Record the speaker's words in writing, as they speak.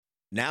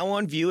Now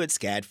on view at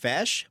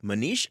Scadfash,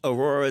 Manish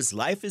Arora's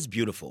Life is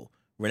Beautiful.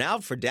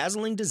 Renowned for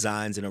dazzling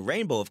designs in a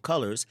rainbow of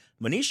colors,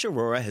 Manish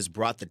Arora has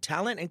brought the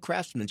talent and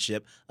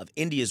craftsmanship of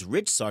India's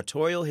rich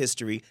sartorial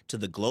history to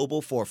the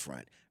global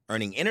forefront,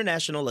 earning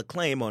international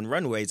acclaim on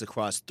runways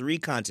across 3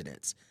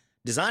 continents.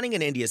 Designing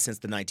in India since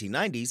the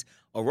 1990s,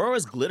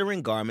 Aurora's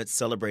glittering garments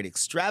celebrate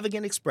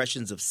extravagant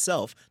expressions of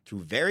self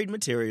through varied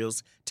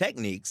materials,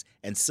 techniques,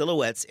 and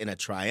silhouettes in a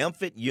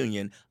triumphant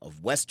union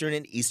of Western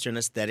and Eastern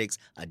aesthetics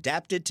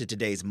adapted to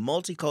today's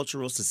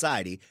multicultural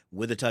society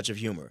with a touch of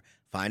humor.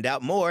 Find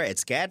out more at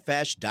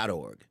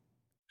scadfash.org.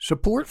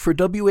 Support for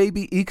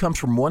WABE comes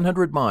from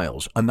 100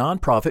 Miles, a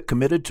nonprofit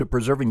committed to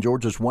preserving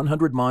Georgia's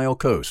 100-mile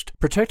coast.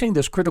 Protecting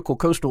this critical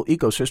coastal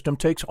ecosystem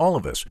takes all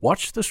of us.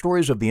 Watch the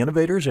stories of the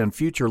innovators and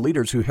future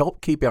leaders who help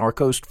keep our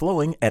coast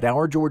flowing at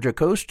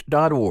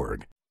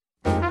OurGeorgiaCoast.org.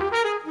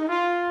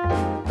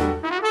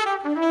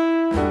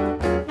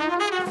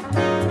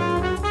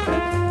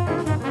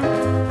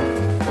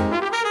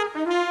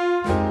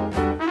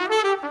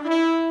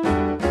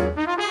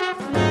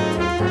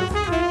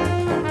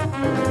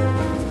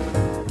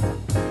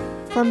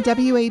 From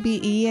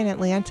WABE in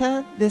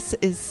Atlanta, this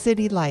is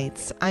City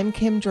Lights. I'm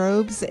Kim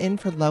Drobes, in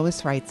for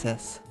Lois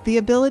Reitzes. The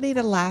ability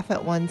to laugh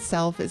at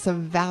oneself is a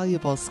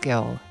valuable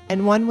skill,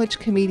 and one which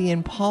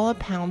comedian Paula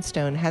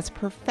Poundstone has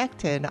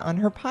perfected on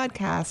her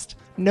podcast,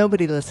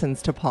 Nobody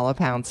Listens to Paula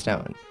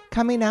Poundstone.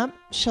 Coming up,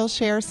 she'll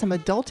share some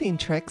adulting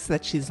tricks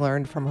that she's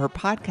learned from her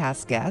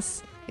podcast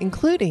guests,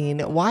 including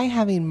why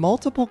having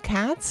multiple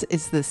cats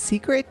is the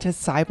secret to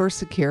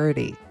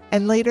cybersecurity.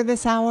 And later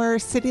this hour,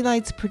 City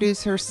Lights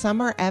producer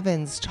Summer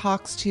Evans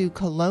talks to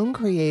cologne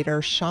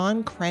creator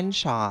Sean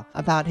Crenshaw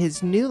about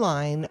his new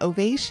line,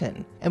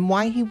 Ovation, and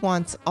why he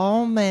wants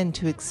all men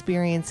to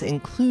experience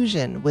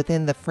inclusion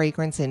within the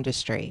fragrance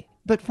industry.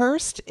 But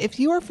first, if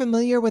you are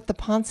familiar with the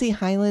Ponce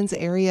Highlands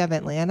area of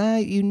Atlanta,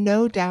 you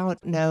no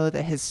doubt know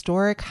the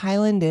historic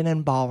Highland Inn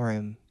and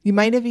Ballroom. You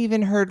might have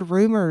even heard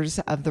rumors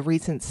of the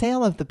recent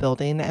sale of the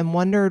building and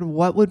wondered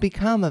what would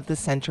become of the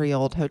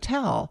century-old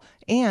hotel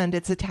and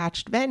its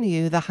attached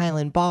venue, the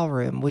Highland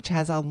Ballroom, which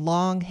has a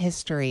long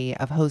history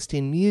of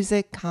hosting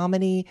music,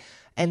 comedy,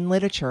 and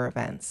literature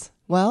events.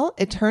 Well,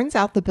 it turns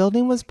out the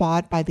building was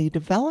bought by the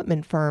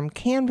development firm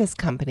Canvas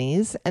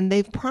Companies, and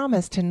they've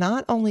promised to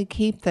not only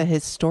keep the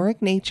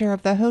historic nature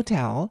of the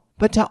hotel,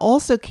 but to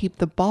also keep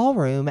the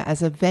ballroom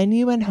as a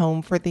venue and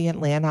home for the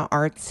Atlanta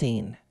art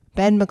scene.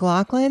 Ben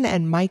McLaughlin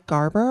and Mike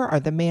Garber are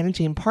the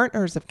managing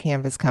partners of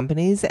Canvas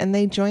Companies, and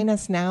they join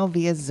us now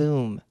via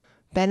Zoom.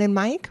 Ben and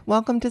Mike,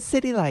 welcome to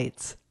City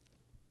Lights.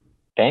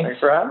 Thanks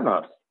for having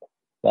us.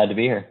 Glad to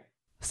be here.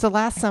 So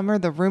last summer,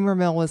 the rumor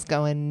mill was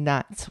going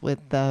nuts with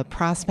the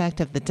prospect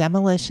of the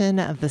demolition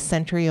of the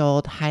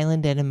century-old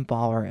Highland Inn and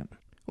Ballroom.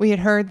 We had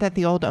heard that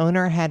the old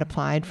owner had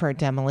applied for a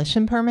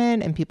demolition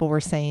permit, and people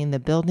were saying the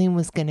building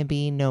was going to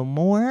be no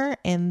more.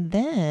 And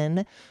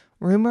then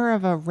rumor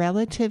of a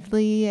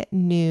relatively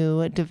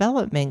new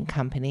development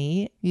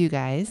company, you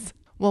guys.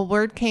 Well,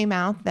 word came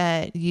out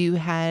that you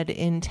had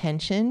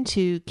intention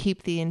to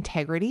keep the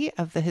integrity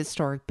of the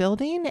historic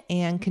building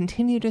and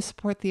continue to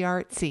support the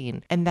art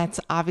scene. And that's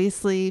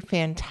obviously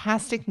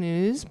fantastic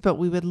news, but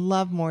we would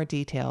love more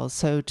details.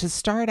 So to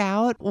start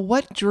out,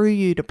 what drew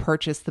you to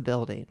purchase the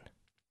building?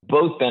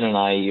 Both Ben and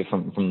I,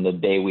 from the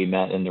day we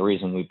met, and the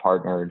reason we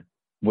partnered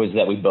was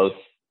that we both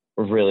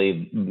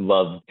really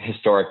love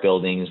historic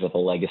buildings with a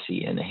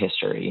legacy and a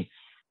history.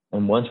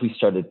 And once we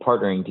started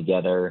partnering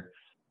together,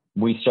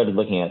 we started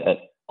looking at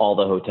all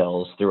the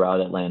hotels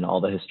throughout Atlanta, all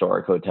the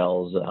historic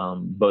hotels.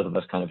 Both of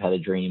us kind of had a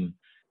dream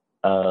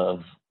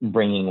of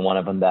bringing one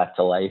of them back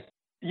to life.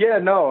 Yeah,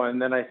 no.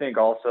 And then I think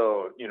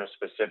also,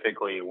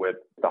 specifically with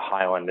the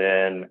Highland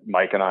Inn,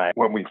 Mike and I,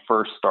 when we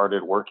first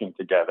started working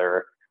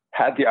together,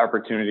 had the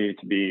opportunity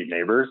to be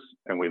neighbors,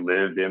 and we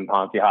lived in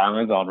Ponce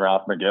Highlands on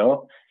Ralph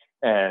McGill,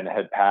 and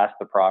had passed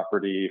the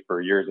property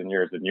for years and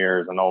years and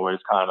years, and always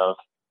kind of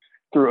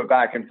threw it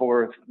back and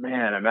forth.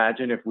 Man,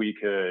 imagine if we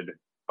could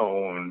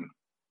own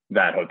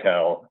that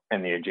hotel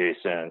and the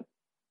adjacent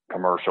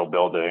commercial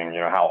building.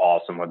 How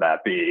awesome would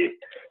that be?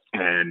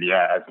 And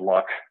yeah, as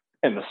luck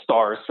and the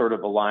stars sort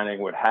of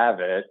aligning would have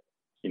it,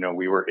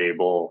 we were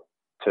able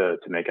to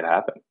make it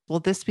happen.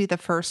 Will this be the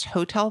first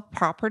hotel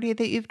property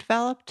that you've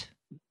developed?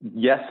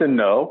 Yes and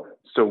no.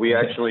 So we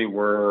actually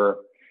were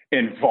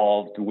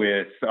involved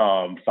with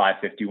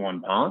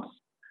 551 Ponce,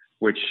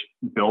 which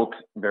built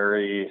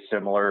very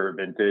similar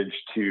vintage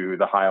to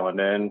the Highland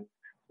Inn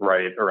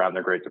right around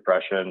the Great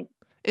Depression.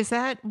 Is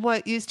that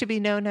what used to be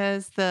known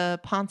as the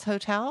Ponce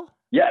Hotel?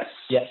 Yes.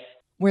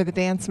 Where the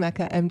dance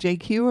mecca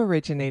MJQ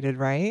originated,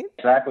 right?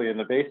 Exactly, in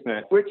the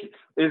basement, which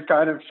is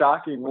kind of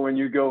shocking when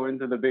you go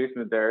into the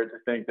basement there to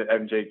think that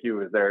MJQ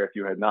was there if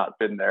you had not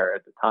been there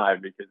at the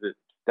time, because it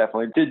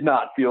definitely did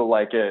not feel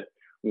like it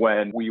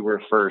when we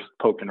were first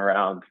poking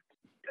around.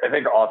 I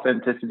think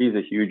authenticity is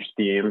a huge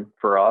theme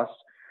for us,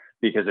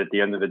 because at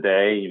the end of the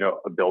day,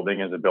 a building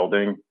is a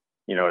building.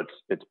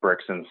 It's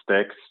bricks and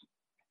sticks,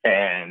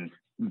 and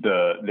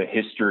the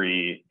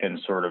history and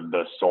sort of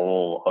the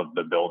soul of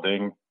the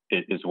building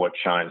is what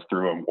shines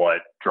through and what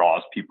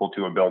draws people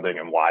to a building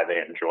and why they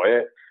enjoy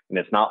it. And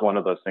it's not one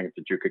of those things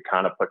that you could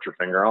kind of put your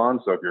finger on.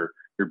 So if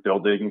you're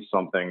building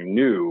something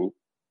new,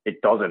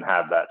 it doesn't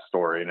have that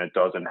story and it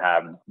doesn't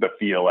have the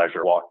feel as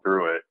you walk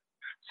through it.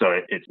 So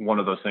it's one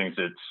of those things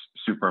that's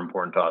super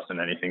important to us in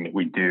anything that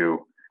we do,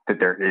 that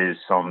there is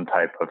some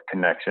type of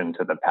connection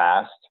to the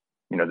past,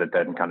 that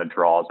then kind of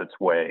draws its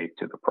way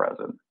to the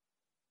present.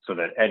 So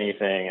that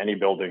any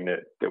building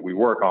that we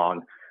work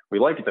on, we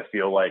like it to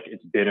feel like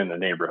it's been in the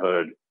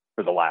neighborhood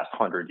for the last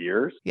 100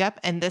 years. Yep.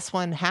 And this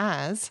one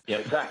has. Yeah,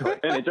 exactly.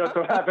 And it just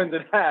so happens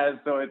it has.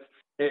 So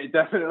it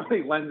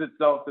definitely lends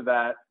itself to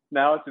that.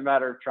 Now it's a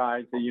matter of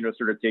trying to,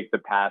 sort of take the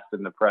past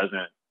and the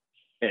present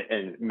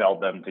and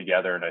meld them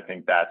together. And I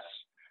think that's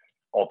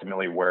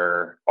ultimately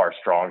where our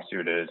strong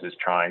suit is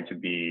trying to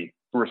be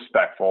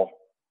respectful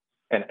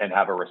and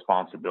have a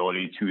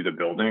responsibility to the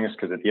buildings.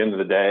 Because at the end of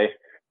the day,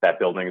 that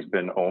building has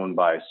been owned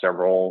by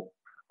several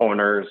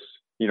owners,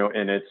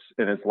 in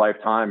its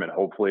lifetime, and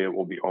hopefully it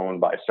will be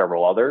owned by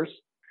several others.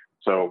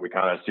 So we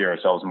kind of see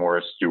ourselves more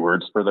as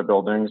stewards for the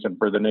buildings and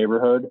for the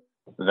neighborhood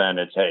than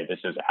it's, hey, this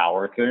is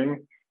our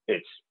thing.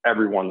 It's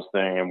everyone's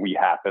thing, and we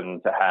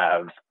happen to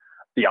have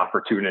the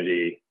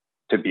opportunity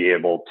to be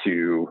able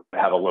to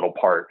have a little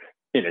part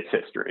in its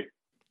history.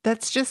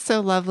 That's just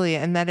so lovely.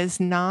 And that is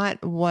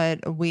not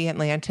what we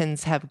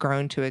Atlantans have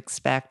grown to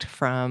expect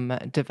from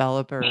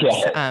developers.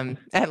 Yeah.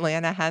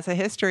 Atlanta has a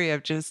history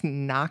of just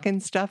knocking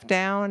stuff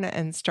down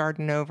and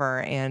starting over.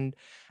 And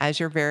as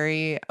you're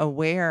very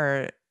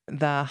aware,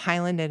 the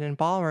Highland Inn and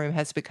Ballroom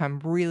has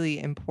become really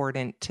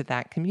important to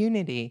that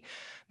community.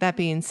 That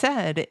being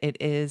said, it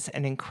is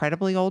an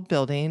incredibly old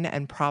building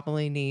and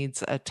probably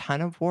needs a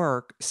ton of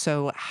work.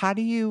 So how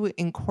do you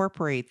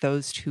incorporate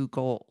those two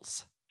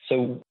goals?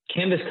 So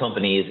Canvas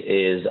Companies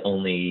is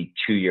only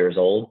 2 years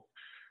old,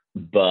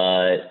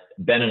 but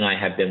Ben and I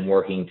have been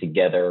working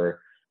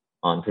together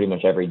on pretty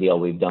much every deal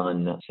we've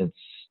done since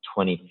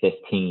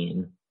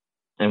 2015.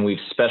 And we've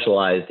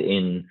specialized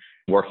in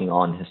working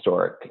on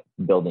historic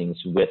buildings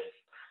with,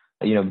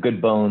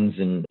 good bones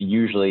and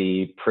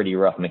usually pretty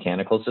rough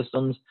mechanical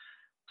systems.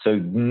 So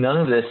none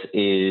of this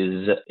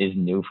is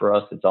new for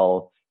us. It's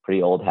all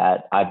pretty old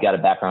hat. I've got a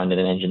background in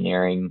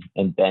engineering,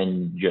 and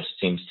Ben just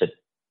seems to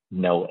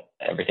know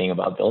everything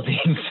about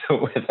buildings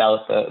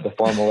without the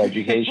formal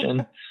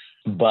education.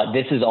 But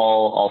this is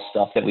all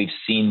stuff that we've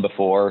seen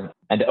before.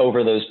 And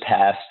over those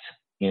past,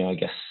 I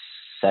guess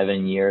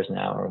 7 years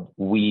now,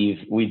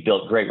 we've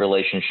built great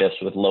relationships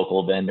with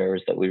local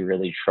vendors that we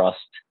really trust,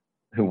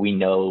 who we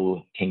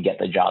know can get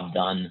the job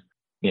done,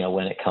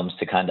 when it comes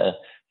to kind of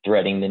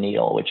threading the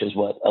needle, which is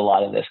what a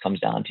lot of this comes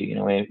down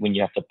to. When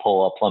you have to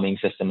pull a plumbing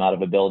system out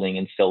of a building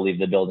and still leave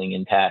the building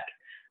intact,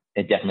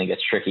 it definitely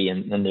gets tricky,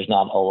 and there's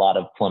not a lot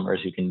of plumbers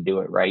who can do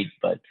it right.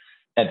 But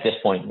at this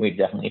point, we've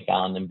definitely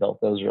found and built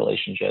those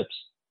relationships.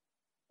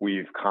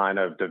 We've kind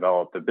of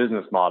developed a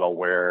business model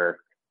where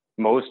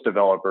most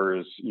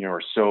developers,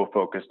 are so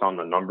focused on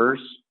the numbers,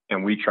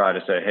 and we try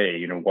to say,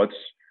 hey,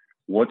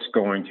 what's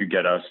going to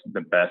get us the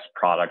best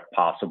product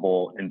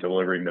possible and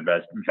delivering the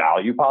best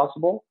value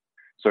possible.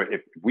 So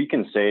if we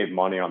can save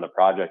money on the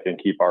project and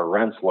keep our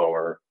rents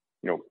lower,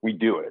 we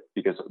do it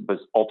because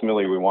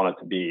ultimately we want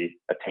it to be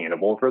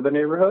attainable for the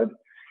neighborhood.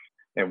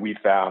 And we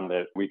found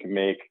that we can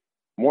make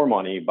more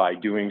money by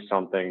doing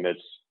something that's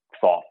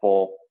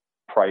thoughtful,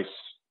 price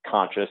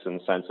conscious,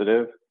 and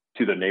sensitive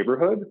to the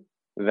neighborhood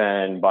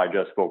than by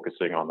just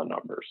focusing on the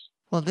numbers.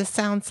 Well, this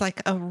sounds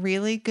like a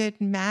really good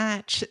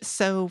match.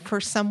 So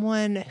for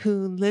someone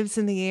who lives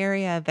in the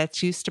area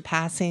that's used to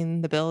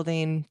passing the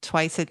building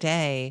twice a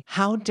day,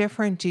 how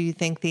different do you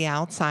think the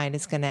outside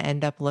is going to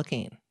end up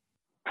looking?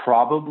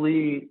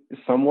 Probably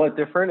somewhat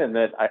different in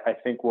that I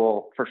think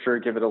we'll for sure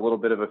give it a little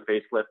bit of a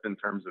facelift in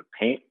terms of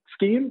paint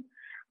scheme,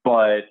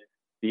 but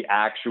the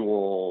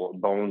actual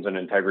bones and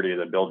integrity of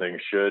the building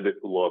should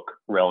look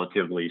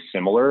relatively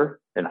similar.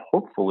 And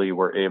hopefully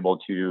we're able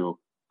to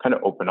kind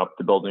of open up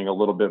the building a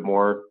little bit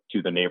more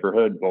to the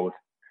neighborhood, both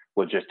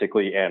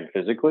logistically and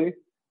physically,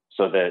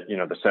 so that,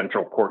 the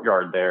central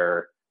courtyard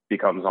there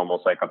becomes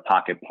almost like a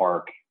pocket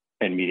park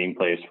and meeting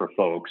place for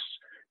folks,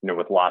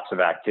 with lots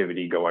of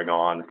activity going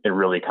on and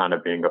really kind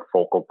of being a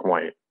focal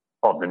point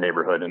of the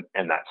neighborhood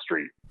and that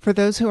street. For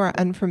those who are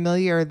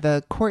unfamiliar,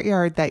 the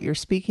courtyard that you're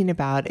speaking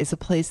about is a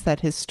place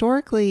that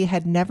historically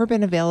had never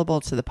been available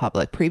to the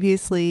public.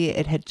 Previously,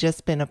 it had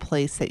just been a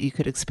place that you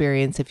could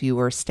experience if you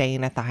were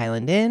staying at the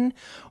Highland Inn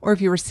or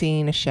if you were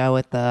seeing a show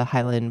at the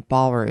Highland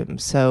Ballroom.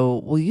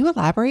 So will you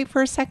elaborate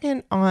for a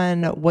second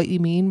on what you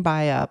mean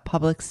by a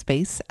public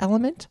space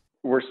element?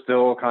 We're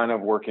still kind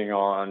of working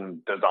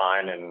on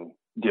design and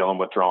dealing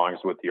with drawings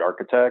with the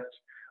architect.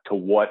 To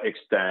what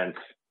extent,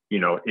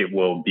 it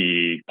will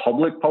be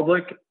public,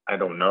 I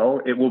don't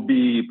know. It will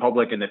be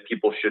public and that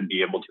people should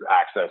be able to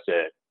access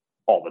it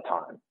all the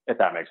time, if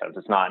that makes sense.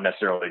 It's not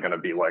necessarily going to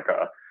be like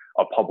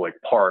a public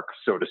park,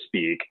 so to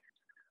speak.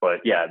 But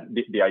yeah,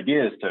 the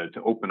idea is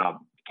to open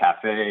up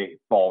cafe,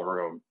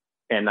 ballroom,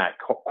 and that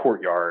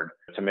courtyard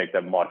to make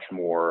them much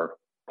more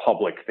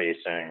public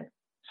facing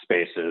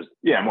spaces,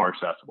 more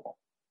accessible.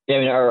 Yeah, I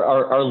mean,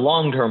 our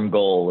long-term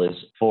goal is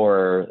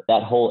for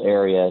that whole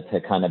area to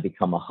kind of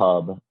become a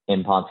hub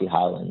in Ponce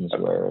Highlands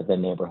where the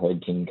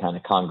neighborhood can kind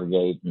of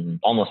congregate and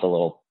almost a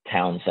little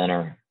town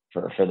center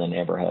for the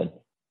neighborhood.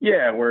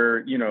 Yeah,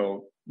 where,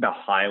 the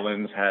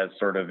Highlands has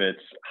sort of its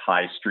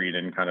high street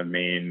and kind of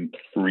main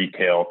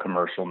retail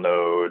commercial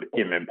node.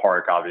 Inman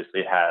Park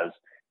obviously has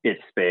its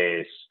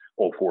space.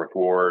 Old Fourth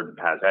Ward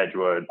has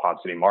Edgewood, Ponce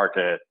City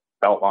Market,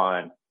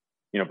 Beltline,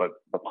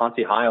 but Ponce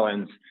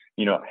Highlands,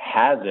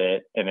 has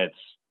it, and it's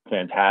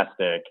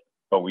fantastic.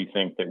 But we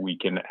think that we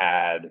can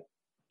add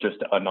just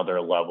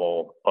another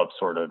level of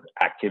sort of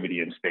activity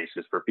and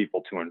spaces for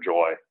people to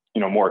enjoy,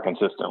 more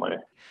consistently.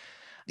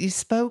 You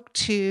spoke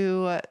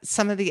to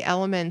some of the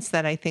elements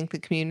that I think the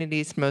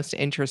community is most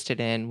interested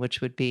in, which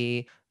would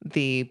be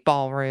the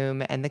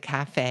ballroom and the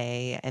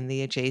cafe and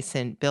the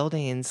adjacent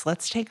buildings.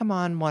 Let's take them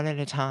on one at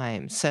a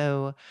time.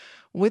 So,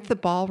 with the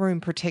ballroom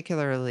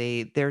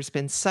particularly, there's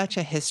been such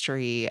a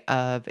history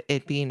of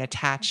it being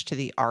attached to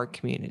the art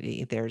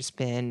community. There's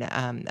been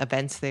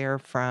events there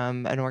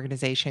from an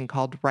organization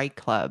called Right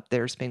Club.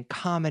 There's been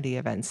comedy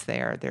events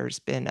there. There's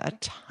been a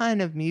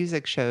ton of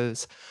music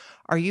shows.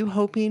 Are you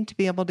hoping to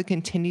be able to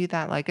continue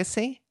that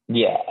legacy?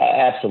 Yeah,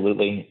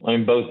 absolutely. I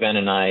mean, both Ben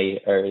and I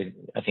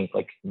I think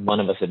like one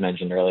of us had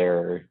mentioned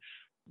earlier,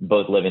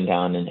 both live in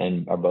town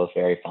and are both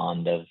very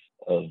fond of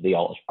the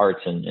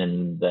arts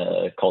and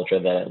the culture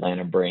that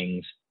Atlanta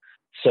brings.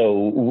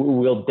 So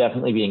we'll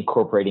definitely be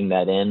incorporating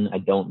that in. I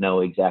don't know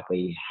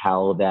exactly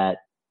how that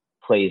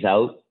plays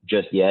out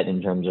just yet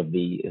in terms of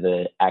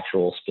the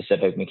actual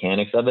specific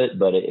mechanics of it,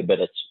 but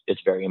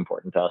it's very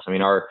important to us. I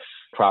mean, our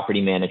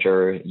property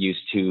manager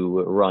used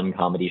to run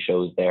comedy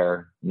shows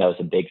there. And that was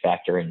a big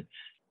factor in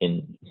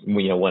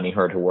wanting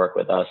her to work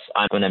with us.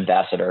 I'm an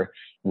ambassador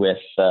with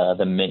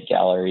the Mint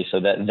Gallery, so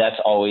that's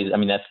always. I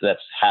mean,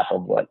 that's half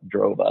of what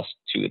drove us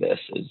to this,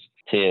 is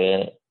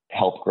to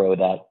help grow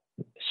that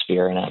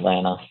sphere in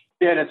Atlanta.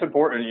 Yeah, and it's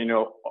important.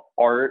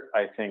 Art,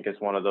 I think, is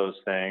one of those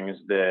things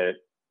that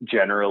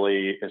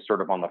generally is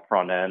sort of on the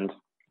front end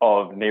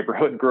of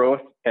neighborhood growth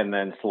and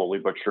then slowly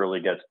but surely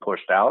gets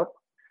pushed out.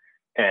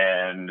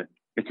 And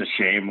it's a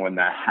shame when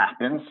that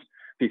happens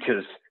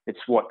because it's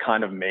what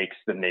kind of makes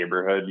the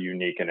neighborhood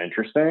unique and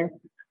interesting.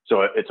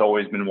 So it's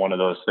always been one of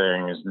those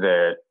things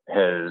that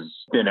has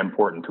been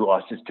important to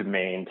us, is to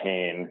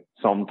maintain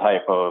some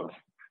type of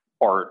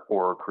art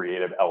or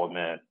creative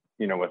element,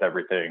 with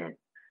everything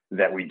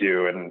that we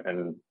do.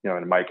 And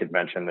Mike had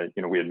mentioned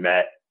that, we had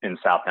met in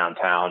South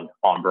Downtown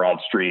on Broad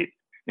Street,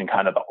 and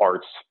kind of the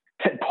arts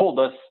had pulled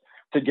us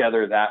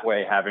together that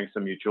way, having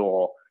some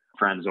mutual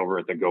friends over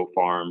at the Goat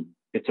Farm.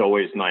 It's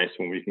always nice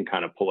when we can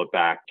kind of pull it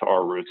back to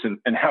our roots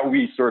and how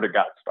we sort of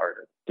got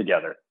started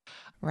together.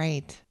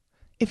 Right.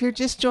 If you're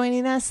just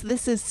joining us,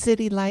 this is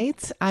City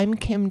Lights. I'm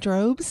Kim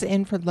Drobes,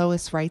 in for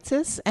Lois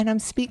Reitzes, and I'm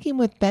speaking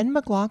with Ben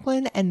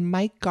McLaughlin and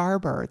Mike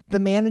Garber, the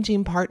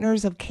managing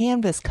partners of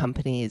Canvas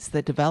Companies,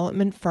 the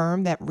development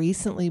firm that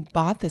recently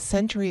bought the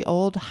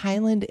century-old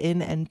Highland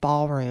Inn and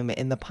Ballroom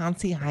in the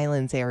Ponce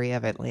Highlands area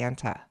of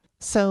Atlanta.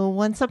 So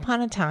once upon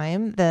a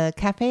time, the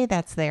cafe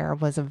that's there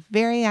was a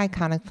very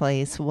iconic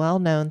place, well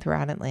known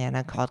throughout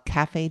Atlanta, called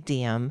Cafe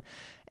Diem.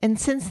 And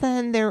since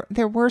then,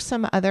 there were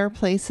some other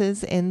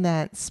places in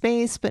that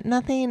space, but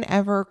nothing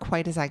ever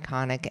quite as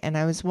iconic. And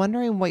I was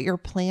wondering what your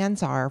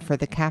plans are for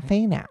the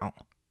cafe now.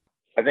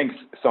 I think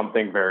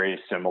something very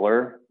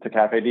similar to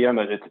Cafe Diem.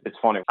 It's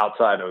funny,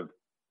 outside of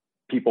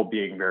people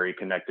being very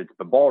connected to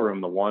the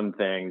ballroom, the one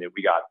thing that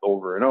we got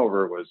over and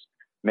over was,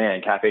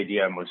 man, Cafe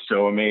Diem was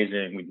so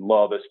amazing. We'd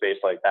love a space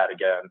like that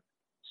again.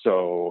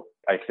 So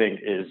I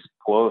think as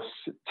close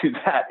to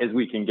that as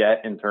we can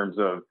get in terms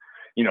of,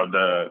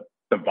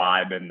 the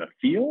vibe and the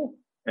feel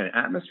and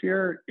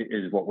atmosphere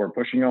is what we're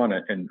pushing on.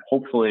 And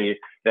hopefully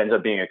it ends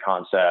up being a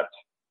concept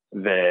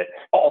that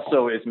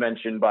also is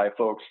mentioned by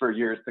folks for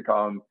years to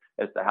come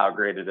as to how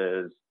great it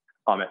is,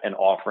 and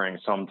offering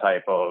some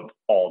type of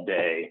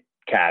all-day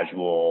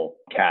casual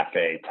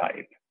cafe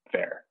type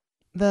fare.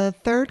 The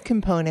third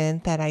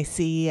component that I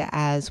see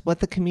as what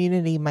the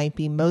community might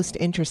be most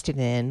interested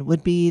in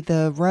would be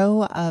the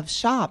row of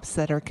shops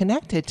that are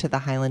connected to the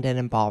Highland Inn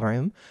and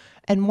Ballroom.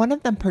 And one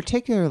of them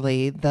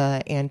particularly,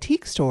 the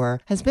antique store,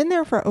 has been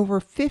there for over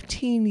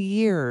 15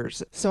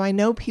 years. So I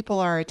know people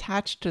are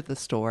attached to the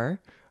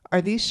store.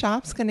 Are these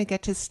shops going to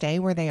get to stay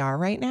where they are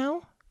right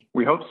now?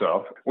 We hope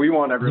so. We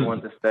want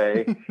everyone to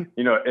stay.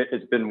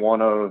 It's been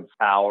one of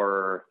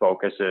our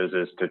focuses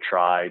is to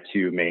try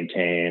to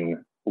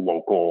maintain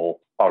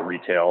local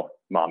retail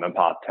mom and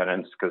pop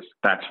tenants, because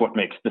that's what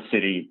makes the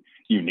city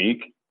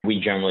unique. We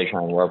generally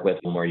try and work with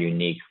more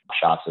unique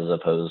shops as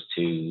opposed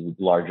to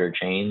larger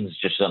chains,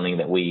 just something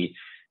that we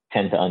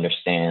tend to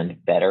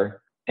understand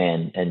better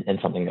and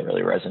something that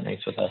really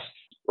resonates with us.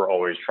 We're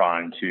always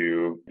trying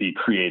to be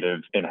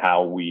creative in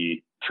how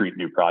we treat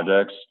new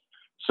projects.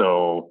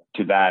 So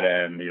to that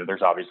end,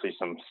 there's obviously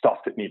some stuff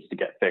that needs to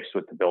get fixed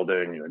with the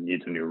building. It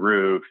needs a new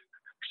roof,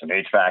 some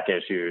HVAC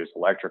issues,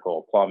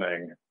 electrical,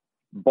 plumbing.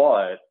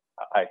 But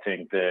I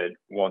think that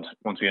once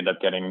we end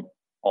up getting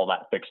all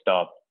that fixed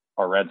up,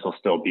 our rents will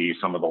still be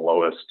some of the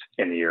lowest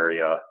in the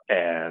area.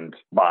 And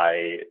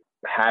by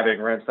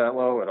having rents that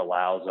low, it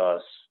allows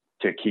us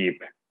to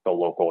keep the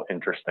local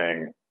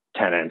interesting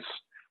tenants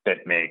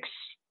that makes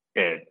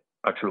it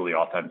a truly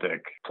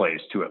authentic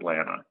place to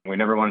Atlanta. We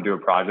never want to do a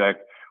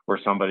project where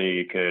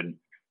somebody could,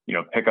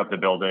 pick up the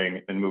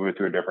building and move it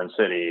to a different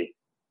city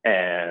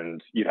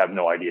and you'd have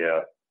no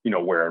idea,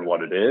 where and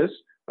what it is.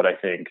 But I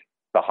think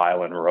the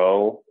Highland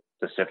Row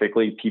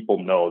specifically,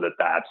 people know that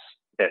that's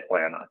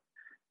Atlanta.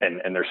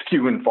 And there's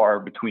few and far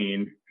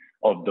between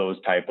of those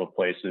type of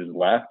places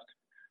left.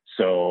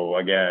 So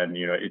again,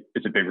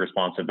 it's a big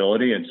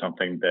responsibility and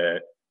something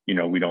that,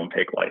 we don't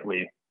take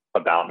lightly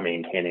about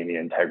maintaining the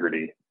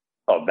integrity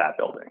of that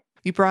building.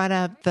 You brought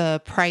up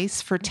the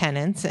price for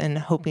tenants and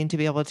hoping to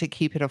be able to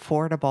keep it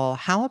affordable.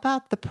 How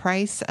about the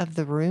price of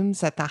the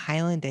rooms at the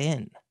Highland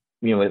Inn?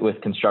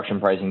 With construction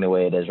pricing the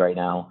way it is right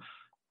now,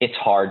 it's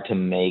hard to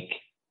make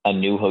a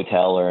new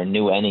hotel or a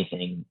new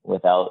anything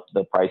without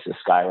the prices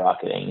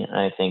skyrocketing. And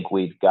I think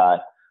we've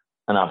got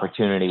an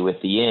opportunity with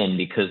the inn,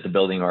 because the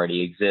building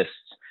already exists,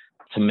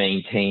 to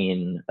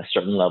maintain a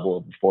certain level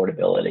of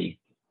affordability.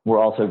 We're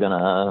also going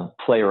to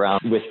play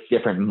around with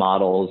different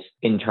models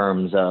in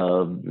terms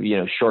of,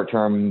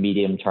 short-term,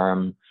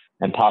 medium-term,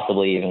 and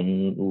possibly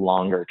even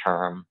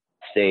longer-term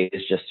stays,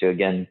 just to,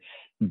 again,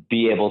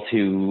 be able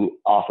to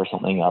offer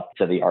something up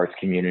to the arts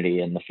community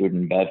and the food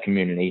and bev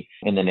community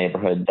in the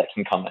neighborhood that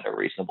can come at a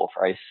reasonable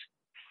price.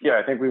 Yeah,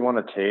 I think we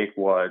want to take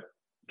what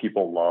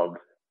people love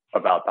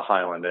about the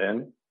Highland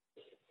Inn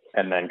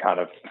and then kind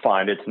of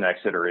find its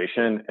next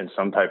iteration in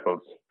some type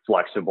of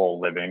flexible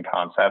living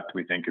concept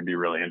we think could be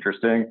really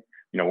interesting,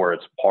 where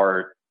it's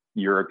part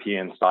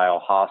European style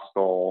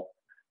hostel,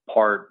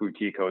 part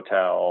boutique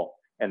hotel,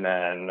 and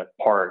then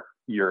part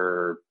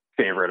your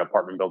favorite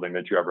apartment building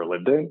that you ever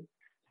lived in.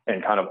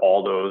 And kind of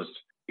all those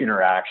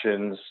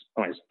interactions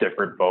with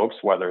different folks,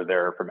 whether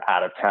they're from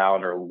out of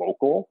town or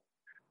local,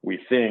 we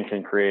think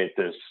can create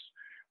this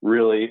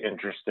really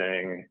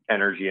interesting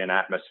energy and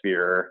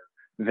atmosphere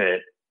that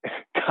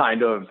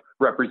kind of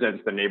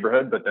represents the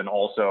neighborhood, but then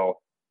also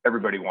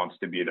everybody wants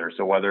to be there.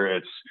 So whether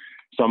it's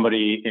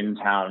somebody in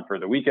town for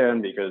the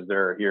weekend because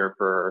they're here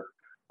for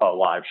a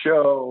live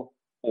show,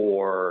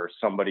 or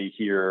somebody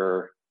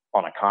here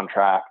on a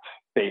contract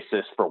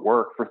basis for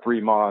work for 3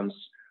 months,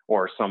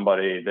 or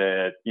somebody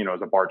that,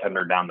 is a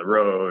bartender down the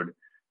road,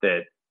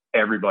 that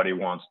everybody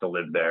wants to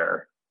live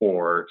there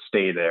or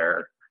stay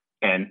there,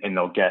 and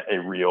they'll get a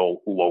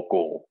real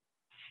local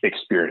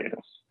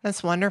experience.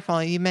 That's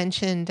wonderful. You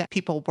mentioned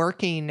people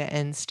working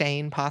and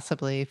staying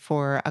possibly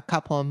for a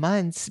couple of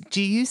months.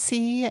 Do you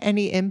see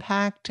any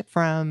impact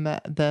from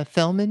the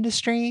film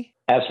industry?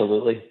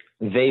 Absolutely.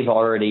 They've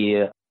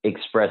already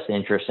expressed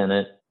interest in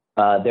it.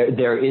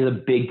 There is a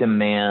big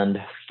demand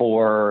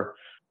for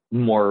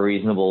more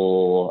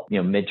reasonable,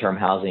 midterm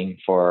housing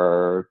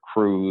for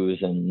crews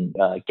and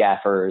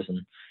gaffers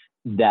and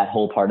that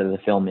whole part of the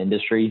film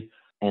industry.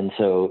 And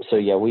so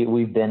yeah,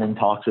 we've been in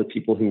talks with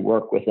people who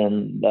work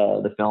within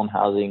the film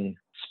housing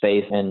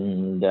space,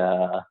 and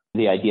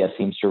the idea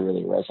seems to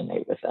really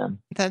resonate with them.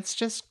 That's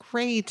just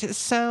great.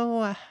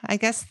 So I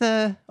guess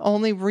the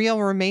only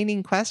real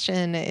remaining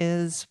question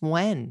is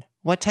when?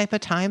 What type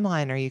of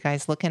timeline are you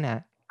guys looking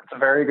at? It's a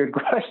very good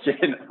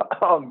question.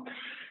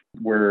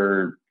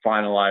 We're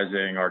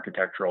finalizing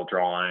architectural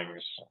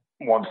drawings.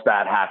 Once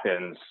that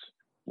happens,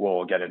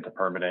 we'll get into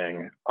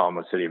permitting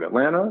with City of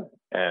Atlanta,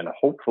 and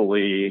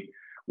hopefully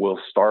we'll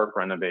start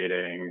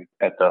renovating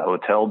at the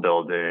hotel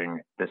building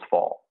this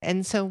fall.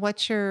 And so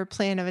what's your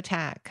plan of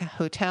attack?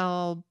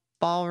 Hotel,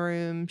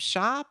 ballroom,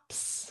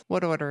 shops?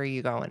 What order are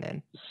you going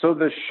in? So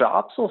the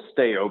shops will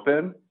stay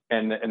open,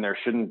 and there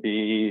shouldn't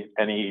be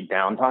any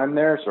downtime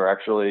there. So we're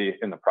actually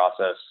in the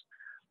process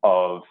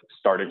of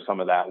starting some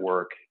of that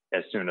work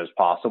as soon as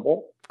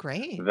possible.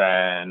 Great.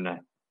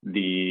 Then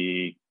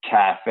the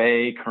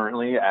cafe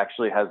currently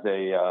actually has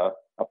a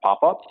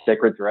pop-up.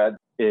 Sacred Thread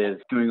is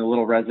doing a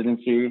little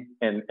residency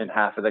in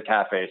half of the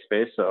cafe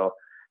space, so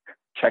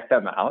check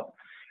them out.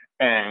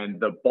 And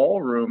the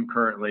ballroom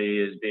currently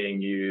is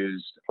being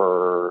used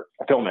for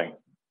filming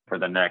for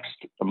the next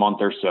month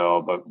or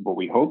so, but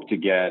we hope to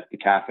get the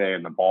cafe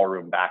and the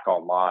ballroom back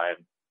online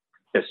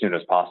as soon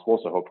as possible,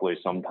 so hopefully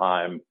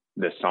sometime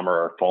this summer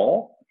or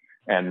fall.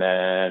 And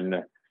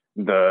then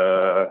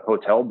the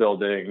hotel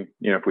building,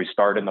 if we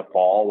start in the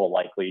fall, will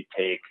likely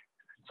take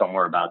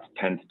somewhere about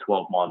 10 to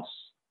 12 months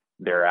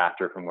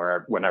thereafter from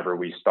whenever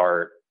we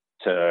start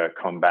to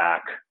come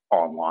back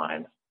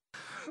online.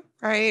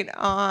 Right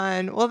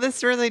on. Well,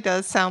 this really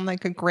does sound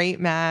like a great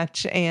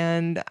match,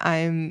 and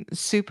I'm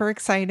super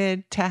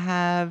excited to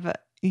have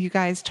you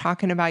guys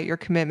talking about your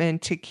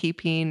commitment to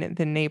keeping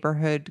the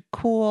neighborhood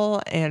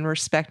cool and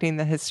respecting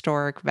the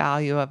historic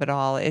value of it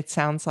all. It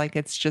sounds like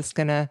it's just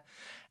going to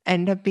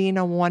end up being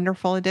a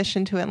wonderful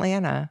addition to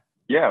Atlanta.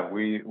 Yeah,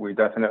 we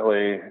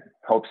definitely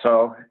hope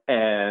so.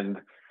 And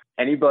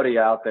anybody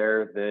out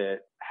there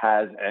that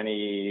has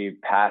any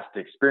past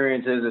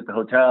experiences at the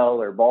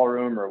hotel or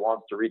ballroom or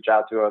wants to reach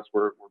out to us,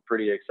 we're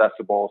pretty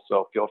accessible.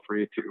 So feel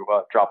free to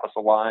drop us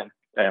a line,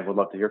 and we'd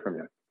love to hear from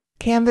you.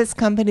 Canvas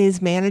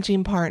Company's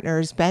managing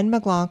partners, Ben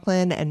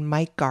McLaughlin and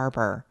Mike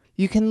Garber.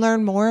 You can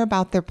learn more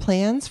about their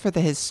plans for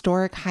the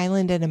historic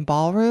Highland Inn and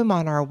Ballroom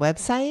on our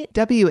website,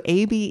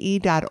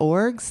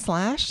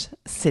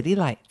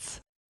 wabe.org/citylights.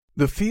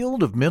 The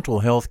field of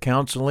mental health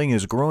counseling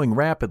is growing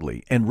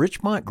rapidly, and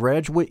Richmont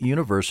Graduate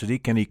University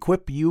can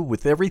equip you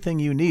with everything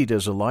you need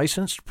as a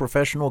licensed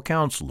professional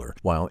counselor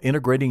while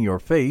integrating your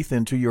faith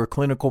into your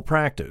clinical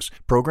practice.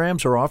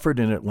 Programs are offered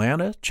in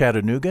Atlanta,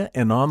 Chattanooga,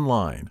 and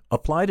online.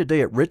 Apply today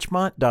at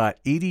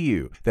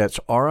richmont.edu. That's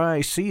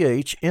richmont.edu.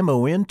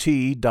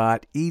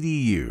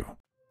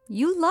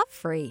 You love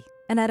free,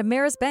 and at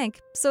Ameris Bank,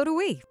 so do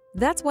we.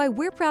 That's why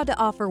we're proud to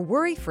offer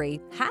worry-free,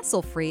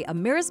 hassle-free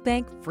Ameris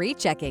Bank free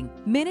checking.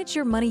 Manage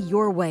your money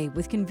your way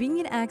with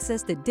convenient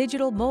access to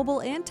digital, mobile,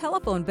 and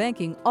telephone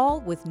banking,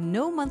 all with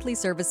no monthly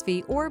service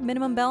fee or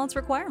minimum balance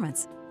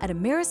requirements. At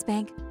Ameris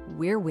Bank,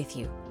 we're with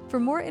you. For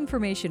more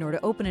information or to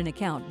open an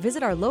account,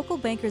 visit our local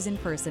bankers in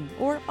person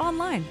or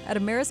online at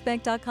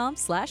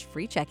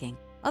amerisbank.com/free checking.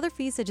 Other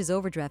fees such as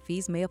overdraft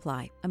fees may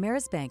apply.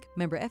 Ameris Bank,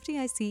 member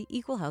FDIC,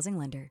 equal housing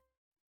lender.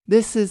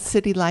 This is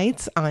City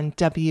Lights on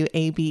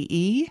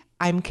WABE.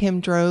 I'm Kim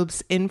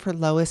Drobes, in for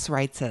Lois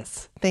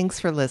Reitzes. Thanks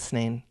for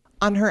listening.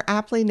 On her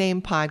aptly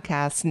named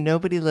podcast,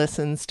 Nobody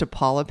Listens to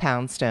Paula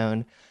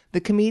Poundstone, the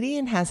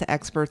comedian has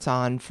experts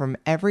on from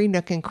every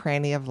nook and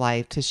cranny of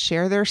life to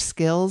share their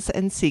skills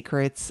and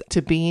secrets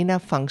to being a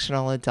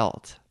functional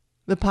adult.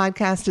 The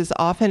podcast is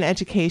often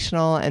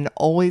educational and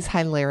always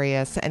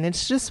hilarious, and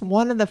it's just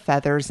one of the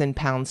feathers in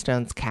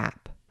Poundstone's cap.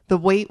 The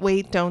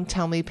Wait, Don't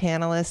Tell Me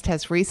panelist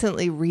has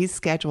recently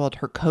rescheduled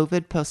her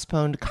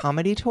COVID-postponed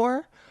comedy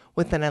tour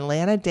with an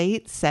Atlanta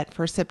date set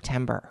for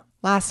September.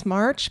 Last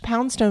March,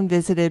 Poundstone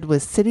visited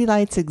with City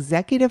Lights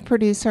executive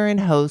producer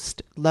and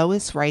host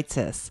Lois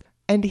Reitzes,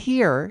 and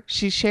here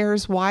she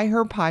shares why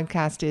her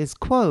podcast is,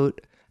 quote,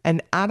 an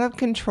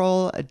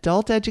out-of-control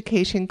adult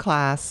education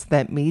class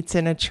that meets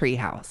in a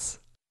treehouse.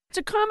 It's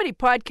a comedy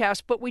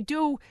podcast, but we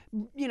do,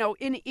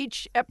 in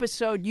each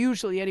episode,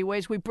 usually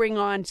anyways, we bring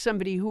on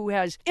somebody who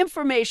has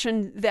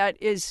information that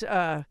is,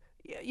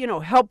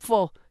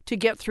 helpful to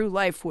get through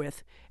life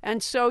with.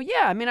 And so,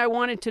 I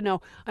wanted to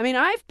know.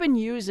 I've been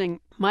using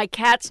my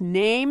cat's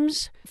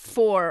names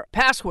for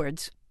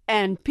passwords,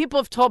 and people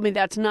have told me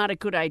that's not a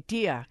good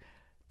idea.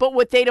 But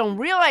what they don't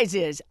realize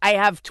is I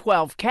have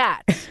 12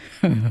 cats.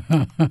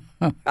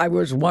 I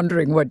was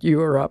wondering what you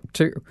were up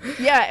to.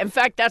 Yeah, in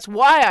fact, that's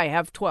why I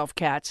have 12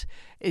 cats,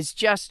 is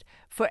just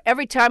for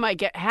every time I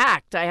get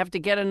hacked, I have to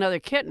get another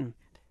kitten.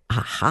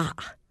 Aha.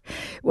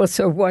 Well,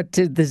 so what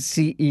did the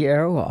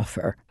CEO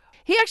offer?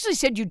 He actually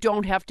said you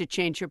don't have to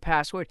change your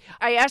password.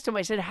 I asked him,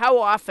 I said, how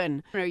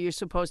often are you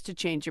supposed to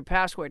change your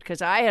password?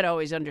 Because I had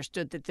always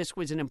understood that this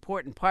was an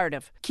important part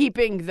of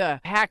keeping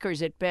the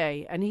hackers at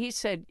bay. And he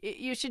said,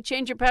 you should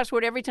change your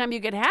password every time you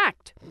get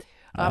hacked.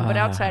 But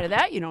outside of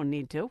that, you don't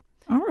need to.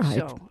 All right.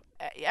 So,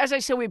 as I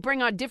said, we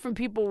bring on different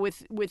people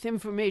with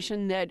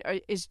information that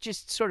is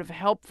just sort of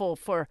helpful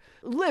for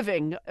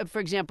living. For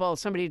example,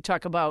 somebody to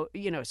talk about,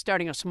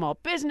 starting a small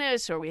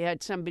business, or we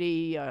had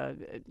somebody,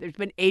 there's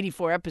been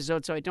 84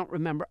 episodes, so I don't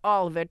remember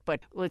all of it, but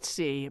let's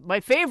see.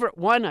 My favorite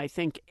one, I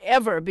think,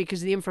 ever,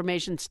 because the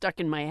information stuck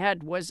in my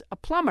head, was a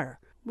plumber.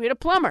 We had a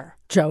plumber.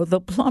 Joe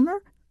the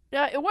plumber?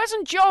 It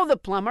wasn't Joe the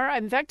plumber.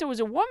 In fact, it was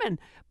a woman.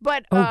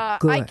 But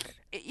good.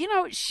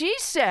 She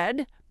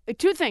said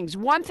two things.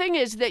 One thing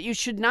is that you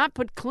should not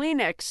put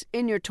Kleenex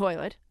in your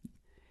toilet.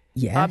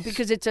 Yes.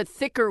 Because it's a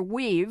thicker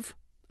weave,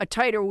 a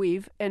tighter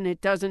weave, and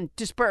it doesn't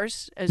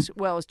disperse as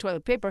well as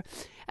toilet paper.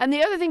 And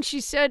the other thing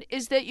she said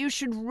is that you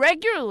should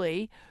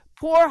regularly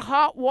pour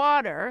hot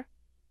water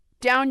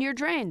down your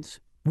drains.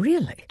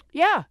 Really?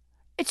 Yeah.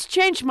 It's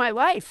changed my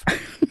life.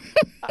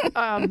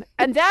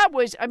 And that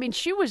was,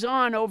 she was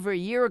on over a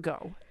year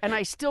ago, and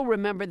I still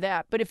remember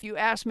that. But if you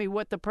ask me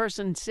what the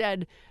person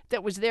said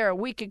that was there a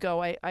week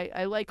ago,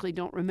 I likely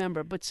don't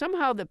remember. But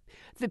somehow the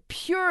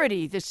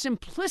purity, the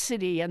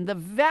simplicity, and the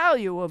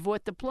value of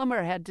what the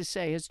plumber had to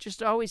say has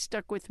just always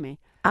stuck with me.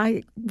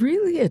 I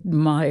really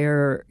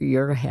admire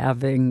your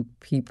having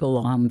people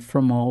on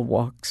from all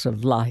walks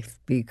of life,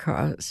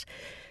 because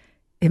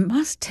it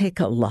must take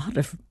a lot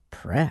of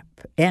prep,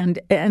 and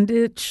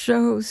it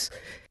shows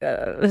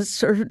a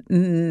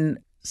certain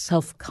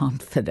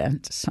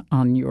self-confidence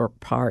on your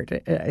part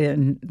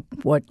in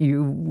what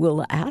you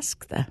will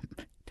ask them.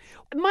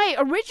 My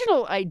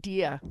original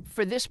idea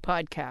for this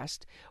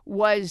podcast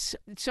was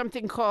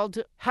something called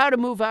How to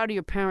Move Out of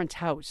Your Parents'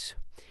 House.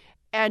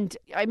 And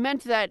I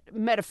meant that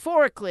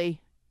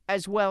metaphorically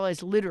as well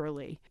as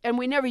literally. And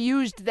we never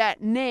used that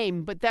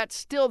name, but that's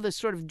still the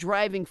sort of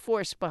driving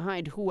force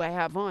behind who I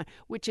have on,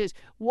 which is,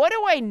 what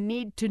do I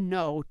need to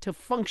know to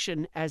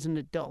function as an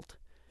adult?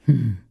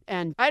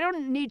 And I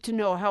don't need to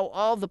know how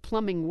all the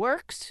plumbing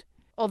works,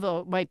 although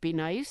it might be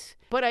nice,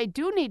 but I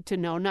do need to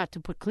know not to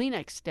put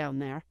Kleenex down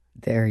there.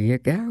 There you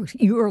go.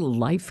 You're a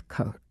life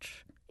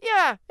coach.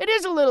 Yeah, it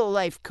is a little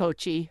life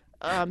coachy.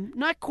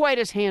 Not quite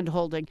as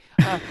hand-holding.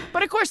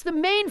 But, of course, the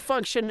main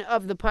function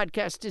of the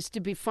podcast is to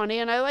be funny,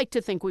 and I like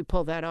to think we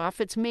pull that off.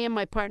 It's me and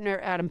my partner,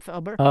 Adam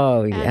Felber.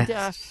 Oh, yes.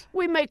 yes.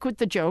 We make with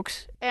the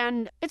jokes,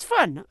 and it's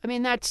fun. I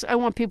mean, I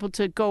want people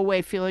to go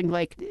away feeling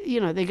like,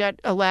 they got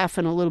a laugh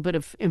and a little bit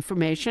of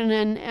information,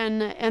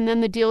 and then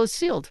the deal is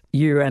sealed.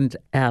 You and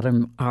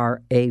Adam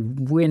are a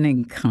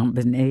winning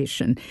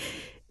combination.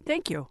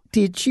 Thank you.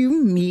 Did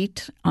you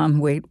meet on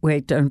Wait,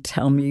 Wait, Don't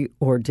Tell Me,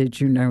 or did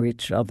you know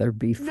each other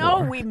before? No,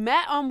 we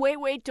met on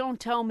Wait, Wait, Don't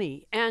Tell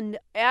Me. And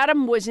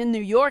Adam was in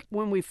New York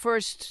when we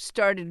first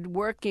started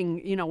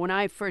working. When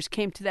I first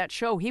came to that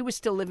show, he was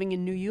still living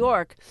in New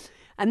York.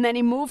 And then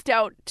he moved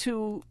out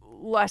to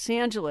Los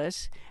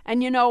Angeles.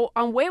 And,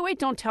 on Wait, Wait,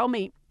 Don't Tell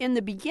Me, in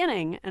the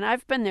beginning, and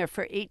I've been there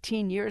for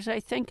 18 years,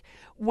 I think,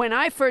 when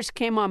I first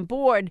came on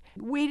board,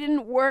 we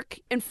didn't work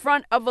in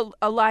front of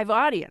a live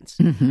audience.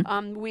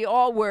 Mm-hmm. We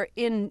all were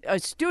in a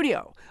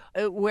studio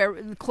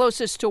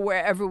closest to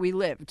wherever we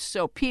lived.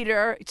 So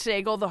Peter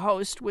Sagal, the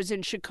host, was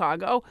in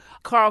Chicago.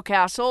 Carl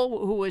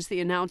Castle, who was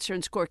the announcer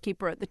and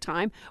scorekeeper at the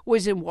time,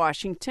 was in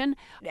Washington.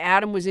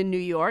 Adam was in New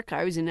York.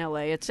 I was in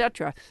L.A.,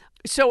 etc.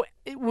 So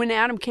when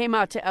Adam came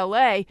out to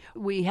L.A.,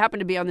 we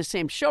happened to be on the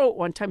same show at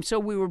one time, so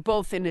we were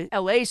both in an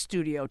L.A.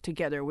 studio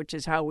together, which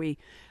is how we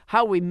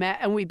met,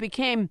 and we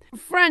became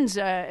friends.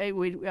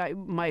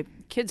 My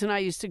kids and I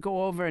used to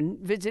go over and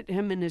visit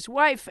him and his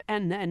wife,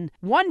 and then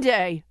one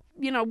day,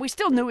 we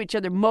still knew each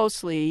other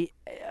mostly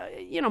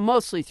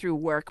through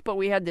work, but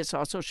we had this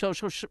also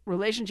social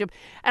relationship,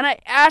 and I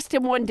asked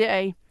him one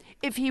day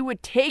if he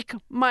would take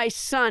my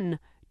son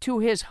to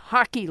his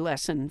hockey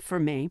lesson for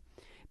me,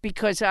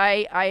 because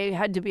I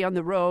had to be on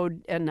the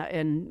road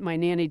and my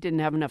nanny didn't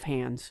have enough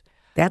hands.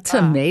 That's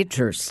a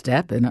major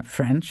step in a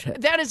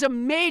friendship. That is a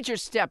major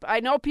step.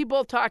 I know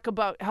people talk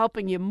about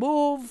helping you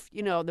move,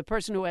 the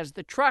person who has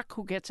the truck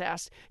who gets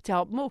asked to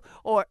help move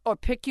or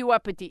pick you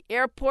up at the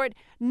airport.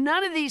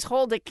 None of these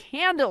hold a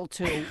candle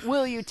to,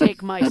 will you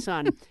take my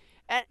son?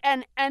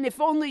 And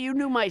if only you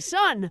knew my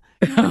son,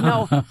 you would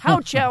know how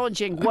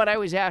challenging what I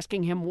was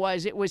asking him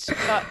was. It was,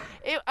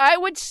 I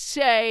would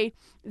say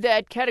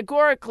that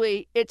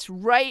categorically it's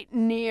right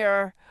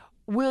near,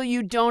 will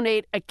you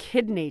donate a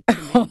kidney to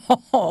me?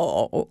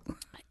 Oh.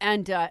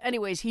 And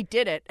anyways, he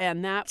did it,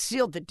 and that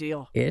sealed the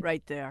deal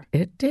right there.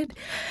 It did.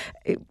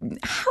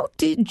 How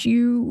did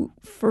you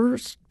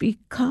first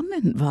become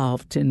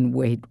involved in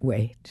Wait,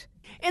 Wait?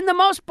 In the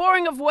most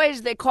boring of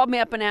ways, they called me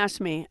up and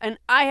asked me. And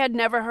I had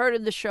never heard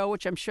of the show,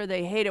 which I'm sure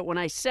they hate it when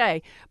I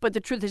say. But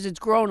the truth is it's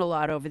grown a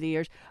lot over the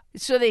years.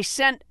 So they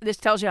sent, this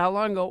tells you how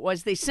long ago it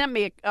was, they sent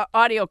me an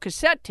audio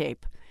cassette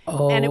tape.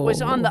 Oh. And it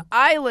was on the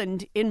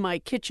island in my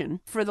kitchen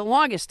for the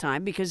longest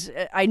time because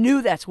I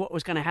knew that's what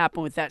was going to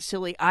happen with that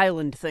silly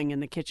island thing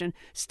in the kitchen.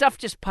 Stuff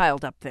just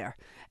piled up there.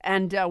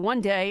 And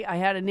one day I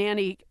had a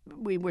nanny.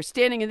 We were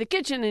standing in the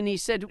kitchen and he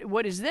said,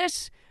 "What is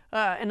this?"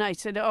 And I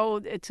said, "Oh,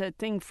 it's a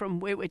thing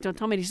from Wait, Wait, Don't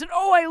Tell Me." And he said,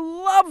 "Oh, I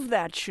love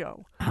that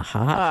show."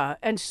 Uh-huh.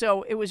 And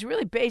so it was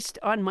really based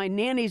on my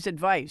nanny's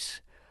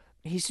advice.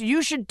 He said,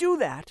 "You should do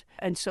that."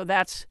 And so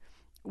that's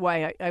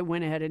why I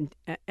went ahead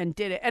and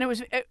did it. And it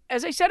was,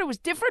 as I said, it was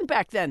different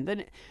back then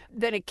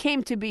than it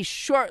came to be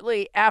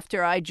shortly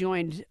after I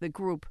joined the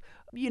group.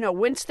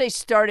 Once they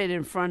started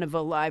in front of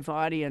a live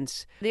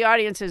audience, the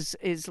audience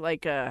is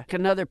like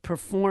another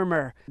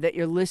performer that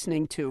you're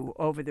listening to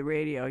over the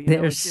radio.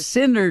 There's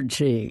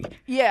synergy.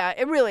 Yeah,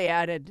 it really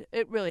added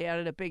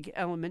a big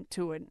element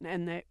to it,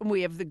 and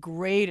we have the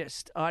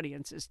greatest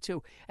audiences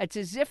too. It's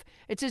as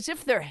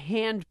if they're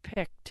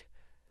handpicked.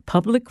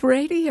 Public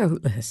radio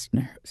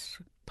listeners.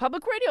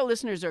 Public radio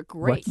listeners are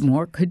great. What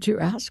more could you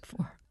ask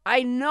for?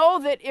 I know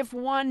that if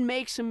one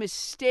makes a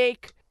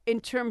mistake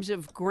in terms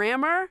of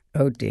grammar,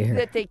 oh dear,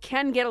 that they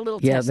can get a little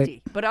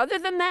testy. But other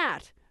than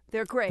that,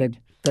 they're great.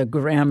 The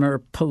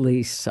grammar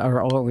police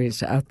are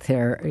always out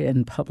there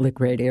in public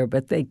radio,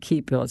 but they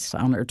keep us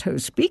on our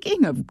toes.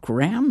 Speaking of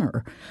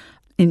grammar,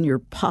 in your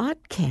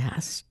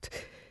podcast,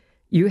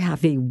 you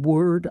have a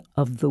word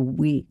of the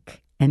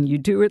week, and you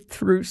do it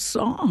through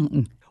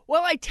song.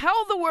 Well, I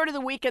tell the word of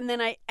the week, and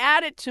then I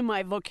add it to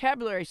my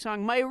vocabulary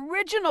song. My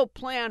original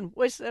plan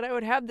was that I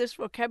would have this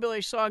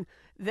vocabulary song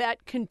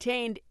that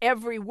contained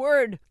every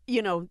word,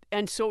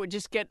 and so it would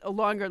just get a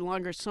longer and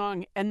longer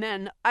song. And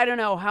then I don't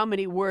know how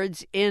many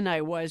words in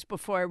I was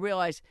before I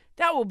realized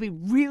that will be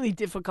really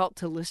difficult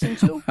to listen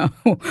to.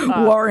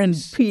 War and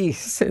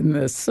Peace in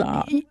this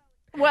song.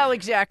 Well,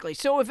 exactly.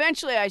 So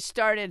eventually I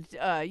started,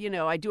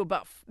 I do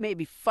about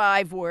maybe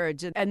 5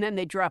 words and then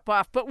they drop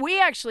off. But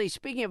we actually,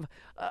 speaking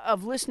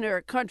of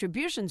listener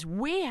contributions,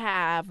 we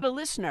have a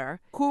listener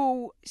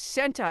who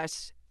sent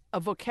us a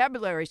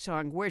vocabulary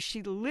song where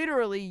she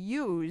literally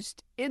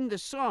used in the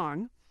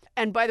song,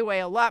 and by the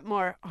way, a lot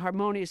more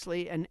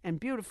harmoniously and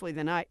beautifully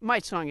than my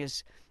song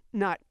is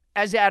not,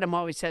 as Adam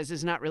always says,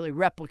 is not really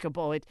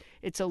replicable.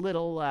 It's a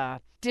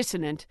little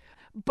dissonant.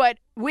 But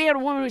we had a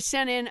woman who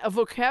sent in a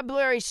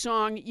vocabulary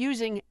song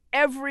using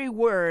every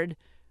word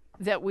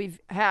that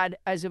we've had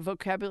as a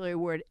vocabulary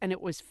word, and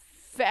it was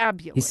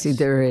fabulous. You see,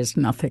 there is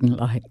nothing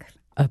like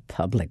a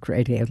public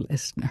radio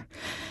listener.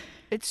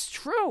 It's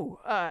true.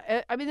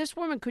 I mean, this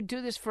woman could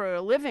do this for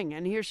a living,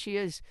 and here she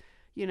is,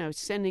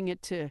 sending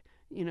it to,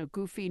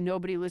 goofy,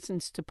 nobody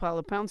listens to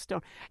Paula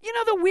Poundstone.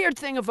 The weird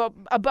thing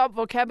about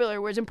vocabulary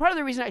words, and part of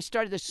the reason I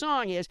started the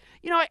song is,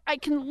 I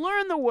can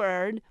learn the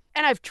word,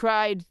 and I've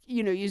tried,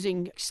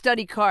 using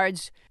study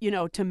cards,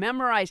 to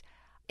memorize.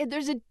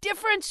 There's a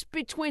difference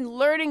between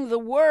learning the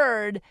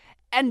word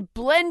and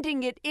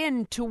blending it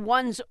into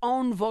one's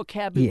own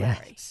vocabulary.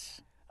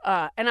 Yes.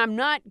 And I'm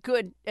not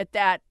good at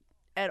that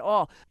at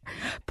all.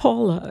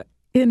 Paula,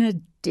 in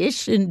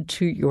addition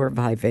to your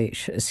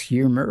vivacious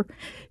humor,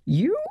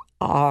 you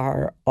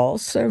are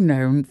also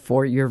known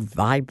for your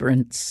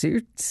vibrant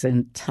suits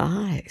and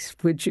ties.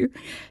 Would you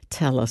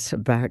tell us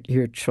about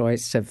your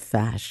choice of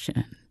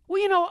fashion?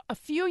 Well, a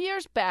few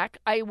years back,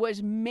 I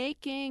was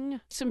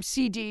making some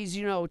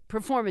CDs,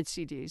 performance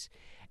CDs,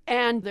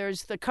 and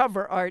there's the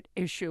cover art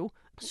issue.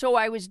 So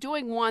I was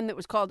doing one that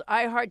was called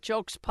I Heart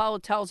Jokes, Paula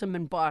Tells Them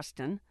in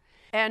Boston.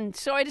 And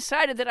so I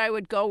decided that I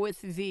would go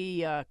with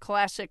the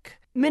classic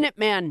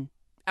Minuteman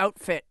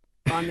outfit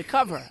on the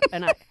cover.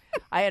 And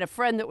I had a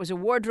friend that was a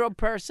wardrobe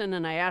person,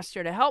 and I asked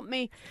her to help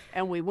me.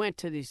 And we went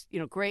to these,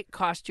 great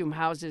costume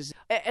houses.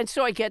 And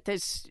so I get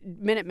this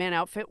Minuteman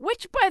outfit,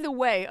 which, by the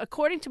way,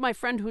 according to my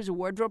friend who's a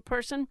wardrobe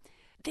person,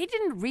 they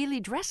didn't really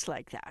dress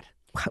like that.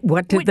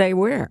 What did they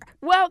wear?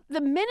 Well,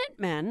 the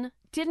Minutemen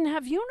didn't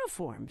have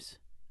uniforms.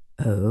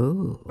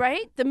 Oh.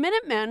 Right? The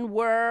Minutemen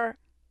were...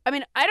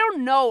 I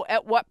don't know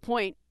at what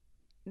point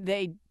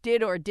they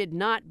did or did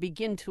not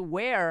begin to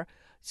wear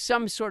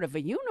some sort of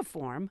a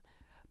uniform,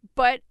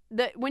 but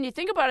when you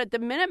think about it, the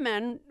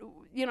Minutemen,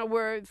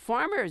 were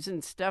farmers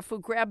and stuff who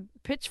grabbed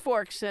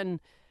pitchforks and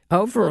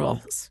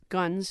overalls,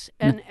 guns,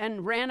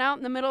 and ran out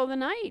in the middle of the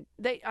night.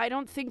 I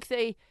don't think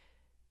they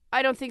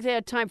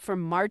had time for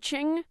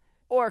marching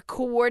or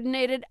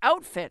coordinated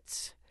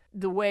outfits,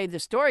 the way the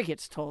story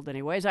gets told.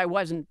 Anyways, I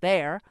wasn't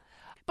there.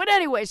 But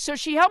anyway, so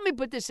she helped me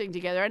put this thing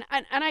together, and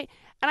I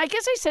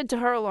guess I said to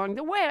her along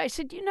the way, I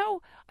said,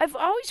 I've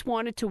always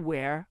wanted to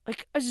wear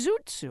like a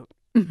zoot suit,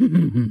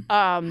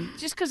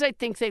 just because I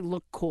think they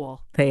look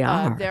cool. They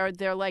are.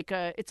 They're like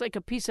it's like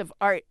a piece of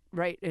art,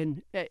 right?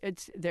 And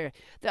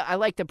I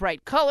like the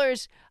bright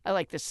colors. I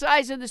like the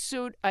size of the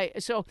suit.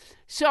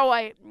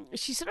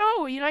 She said,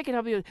 oh, I can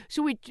help you.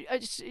 So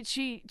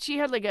she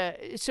had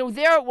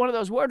there at one of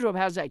those wardrobe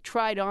houses, I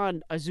tried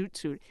on a zoot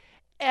suit,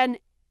 and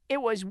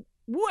it was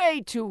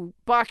way too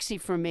boxy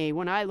for me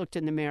when I looked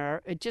in the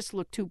mirror. It just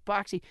looked too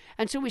boxy.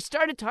 And so we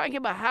started talking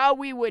about how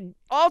we would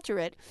alter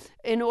it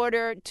in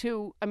order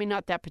to,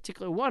 not that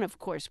particular one, of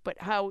course, but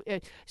how.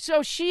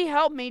 So she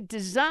helped me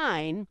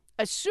design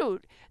a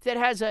suit that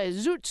has a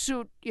zoot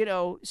suit,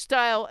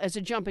 style as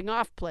a jumping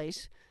off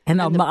place. An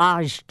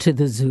homage to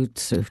the zoot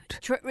suit.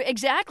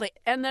 Exactly.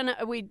 And then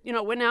we,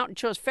 went out and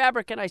chose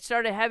fabric, and I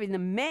started having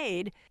them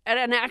made at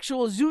an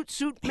actual zoot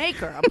suit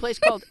maker, a place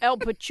called El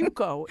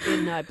Pachuco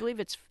in,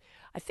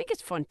 I think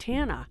it's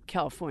Fontana,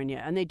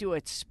 California, and they do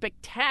a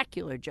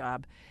spectacular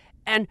job.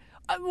 And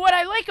what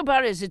I like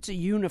about it is it's a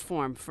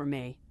uniform for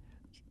me.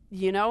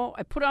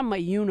 I put on my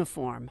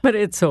uniform. But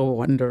it's a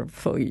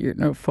wonderful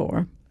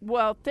uniform.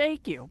 Well,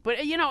 thank you. But,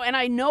 and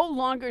I no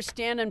longer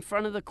stand in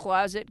front of the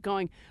closet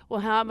going,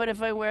 well, how about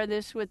if I wear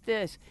this with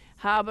this?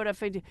 How about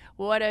if I do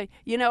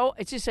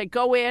it's just I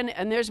go in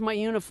and there's my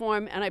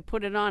uniform and I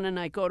put it on and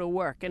I go to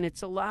work, and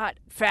it's a lot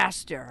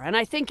faster. And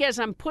I think as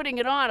I'm putting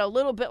it on, a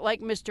little bit like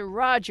Mr.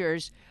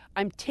 Rogers,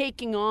 I'm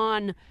taking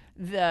on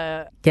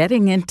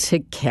getting into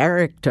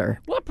character.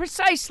 Well,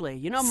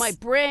 precisely. My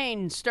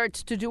brain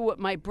starts to do what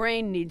my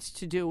brain needs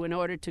to do in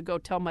order to go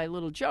tell my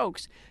little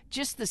jokes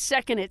just the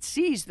second it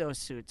sees those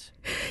suits.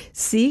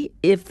 See,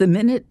 if the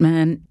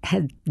Minutemen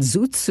had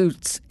zoot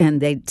suits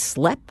and they'd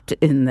slept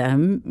in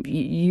them,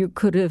 you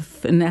could have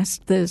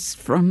finessed this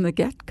from the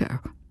get-go.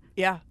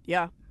 Yeah.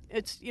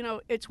 It's,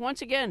 it's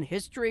once again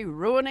history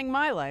ruining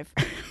my life.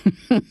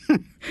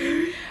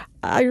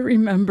 I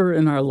remember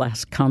in our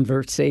last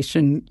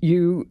conversation,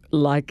 you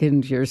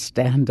likened your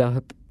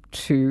stand-up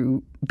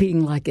to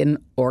being like an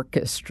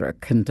orchestra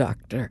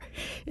conductor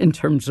in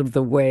terms of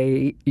the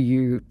way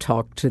you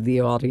talk to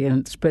the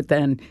audience. But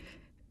then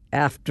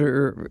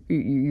after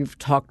you've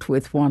talked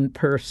with one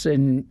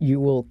person, you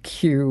will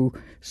cue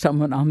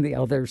someone on the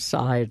other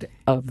side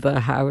of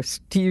the house.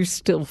 Do you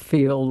still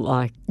feel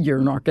like you're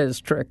an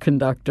orchestra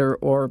conductor,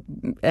 or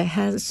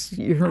has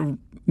your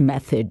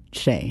method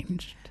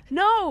changed?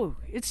 No,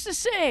 it's the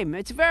same.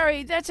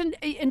 That's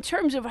in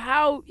terms of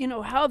how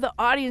the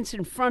audience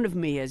in front of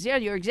me is. Yeah,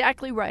 you're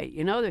exactly right.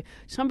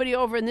 Somebody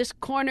over in this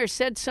corner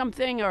said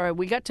something, or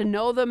we got to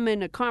know them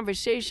in a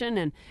conversation,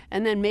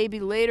 and then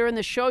maybe later in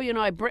the show,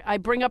 I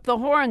bring up the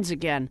horns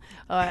again,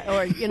 or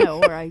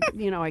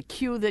I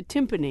cue the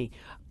timpani.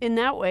 In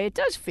that way, it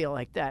does feel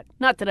like that.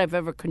 Not that I've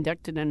ever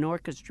conducted an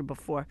orchestra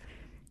before,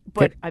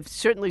 but I've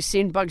certainly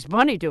seen Bugs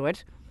Bunny do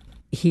it.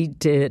 He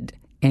did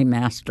a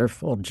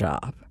masterful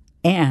job.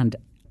 And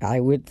I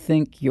would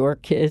think your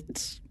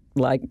kids,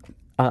 like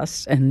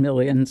us and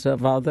millions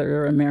of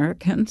other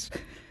Americans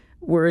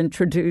were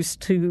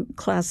introduced to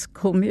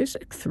classical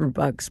music through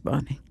Bugs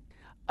Bunny.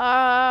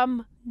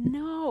 No.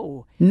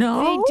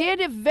 No? They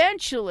did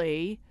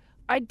eventually.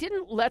 I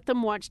didn't let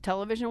them watch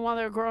television while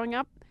they were growing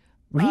up.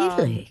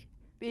 Really?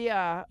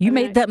 Yeah. You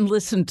made them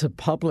listen to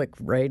public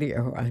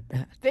radio, I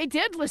bet. They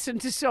did listen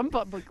to some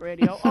public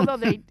radio, although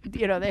they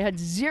had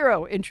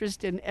zero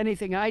interest in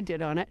anything I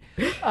did on it.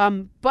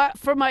 But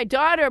for my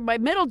daughter, my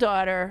middle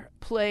daughter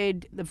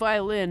played the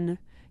violin,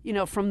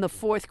 from the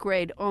 4th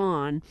grade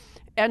on.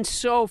 And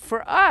so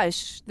for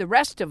us, the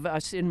rest of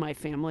us in my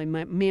family,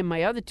 me and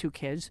my other 2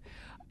 kids,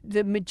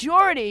 the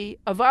majority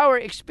of our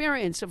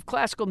experience of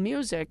classical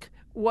music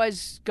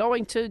was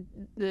going to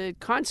the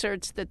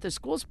concerts that the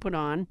schools put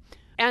on.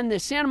 And the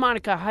Santa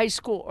Monica High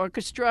School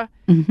Orchestra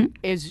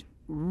is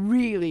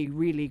really,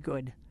 really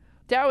good.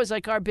 That was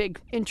like our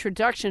big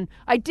introduction.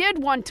 I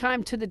did one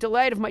time, to the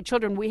delight of my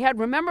children,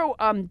 remember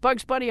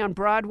Bugs Bunny on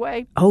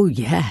Broadway? Oh,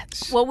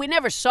 yes. Well, we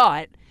never saw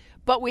it,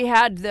 but we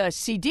had the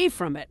CD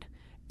from it.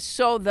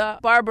 So the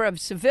Barber of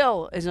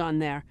Seville is on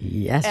there.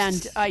 Yes.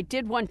 And I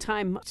did one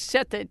time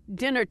set the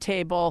dinner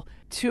table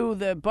to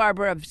the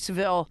Barber of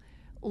Seville,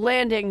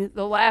 landing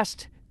the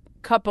last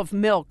cup of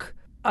milk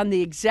on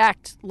the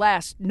exact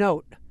last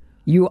note.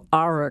 You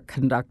are a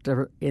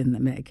conductor in the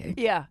making.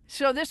 Yeah.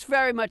 So this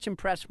very much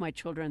impressed my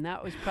children.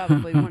 That was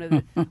probably one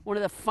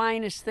of the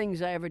finest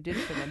things I ever did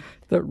for them.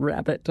 The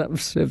Rabbit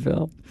of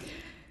Seville.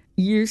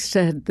 You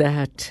said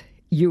that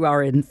you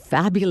are in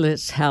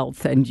fabulous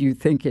health, and you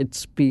think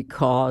it's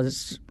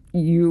because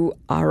you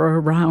are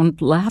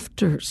around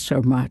laughter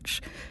so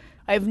much.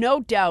 I have no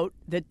doubt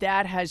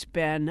that has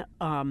been...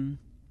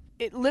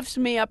 It lifts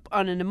me up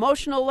on an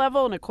emotional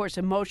level, and of course,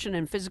 emotion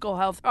and physical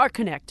health are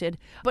connected.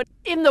 But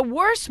in the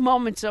worst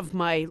moments of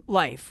my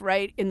life,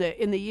 right, in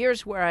the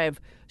years where I've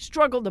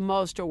struggled the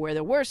most, or where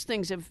the worst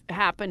things have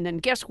happened,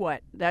 and guess what?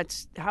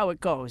 That's how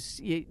it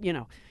goes.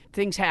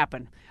 Things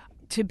happen.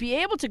 To be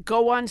able to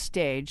go on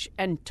stage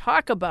and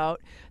talk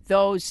about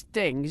those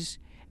things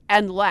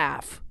and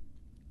laugh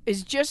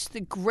is just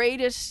the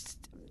greatest.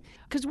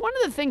 Because one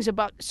of the things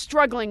about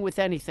struggling with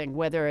anything,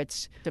 whether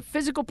it's a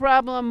physical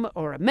problem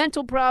or a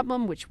mental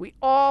problem, which we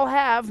all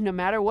have, no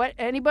matter what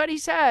anybody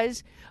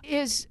says,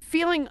 is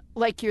feeling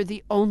like you're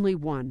the only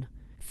one.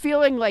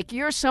 Feeling like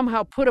you're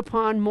somehow put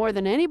upon more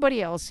than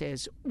anybody else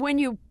is. When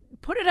you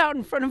put it out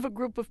in front of a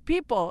group of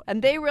people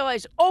and they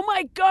realize, oh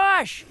my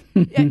gosh,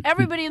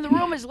 everybody in the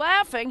room is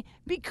laughing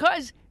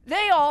because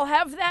they all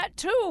have that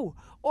too.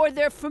 Or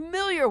they're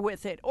familiar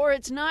with it, or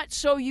it's not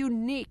so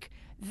unique.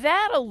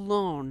 That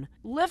alone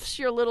lifts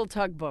your little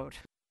tugboat.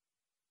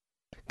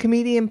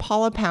 Comedian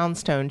Paula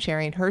Poundstone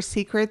sharing her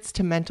secrets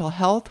to mental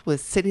health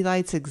with City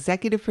Lights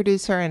executive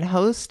producer and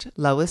host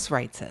Lois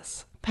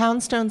Reitzes.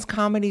 Poundstone's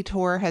comedy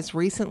tour has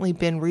recently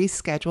been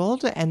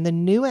rescheduled, and the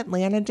new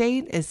Atlanta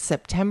date is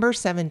September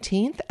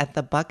 17th at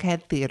the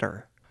Buckhead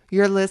Theater.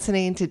 You're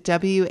listening to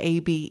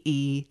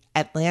WABE,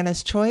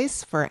 Atlanta's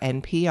Choice for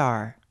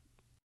NPR.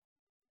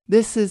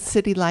 This is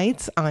City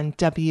Lights on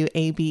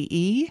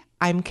WABE.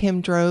 I'm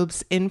Kim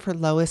Drobes, in for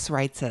Lois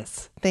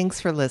Reitzes. Thanks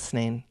for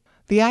listening.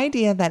 The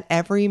idea that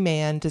every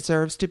man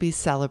deserves to be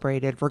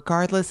celebrated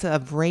regardless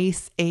of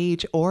race,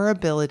 age, or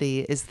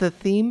ability is the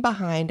theme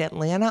behind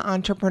Atlanta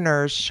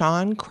entrepreneur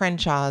Sean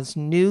Crenshaw's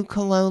new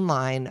cologne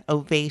line,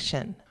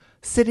 Ovation.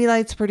 City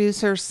Lights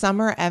producer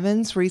Summer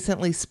Evans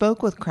recently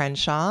spoke with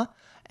Crenshaw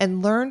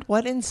and learned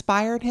what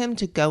inspired him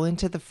to go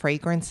into the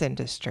fragrance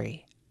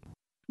industry.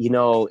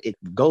 It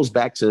goes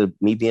back to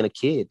me being a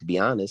kid, to be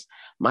honest.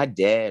 My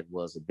dad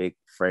was a big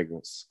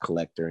fragrance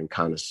collector and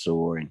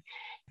connoisseur, and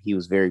he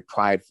was very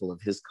prideful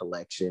of his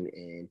collection.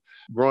 And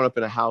growing up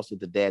in a house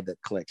with a dad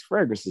that collects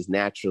fragrances,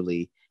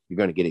 naturally, you're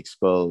going to get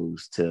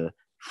exposed to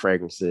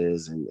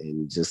fragrances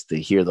and just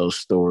to hear those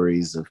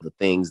stories of the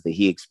things that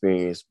he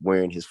experienced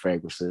wearing his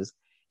fragrances.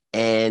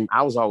 And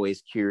I was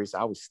always curious.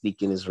 I would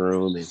sneak in his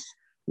room and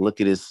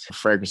look at his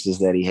fragrances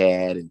that he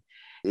had, and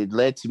it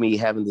led to me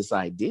having this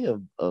idea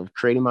of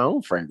creating my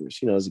own fragrance.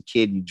 As a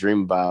kid, you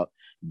dream about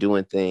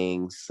doing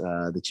things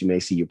that you may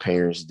see your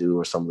parents do,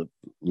 or some of the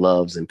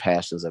loves and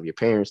passions of your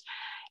parents.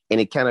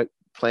 And it kind of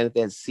planted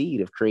that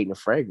seed of creating a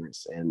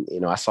fragrance. And,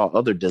 I saw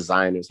other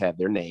designers have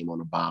their name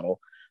on a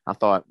bottle. I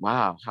thought,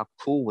 wow, how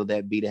cool would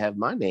that be to have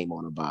my name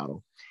on a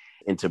bottle?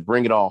 And to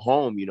bring it all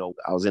home,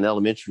 I was in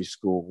elementary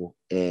school,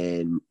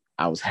 and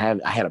I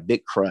had a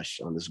big crush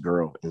on this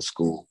girl in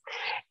school.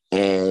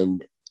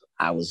 And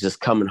I was just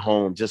coming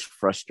home just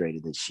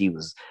frustrated that she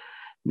was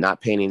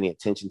not paying any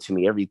attention to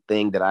me.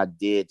 Everything that I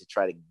did to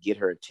try to get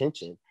her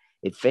attention,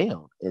 it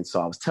failed. And so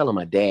I was telling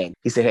my dad.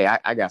 He said, hey,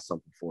 I got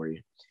something for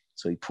you.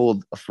 So he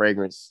pulled a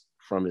fragrance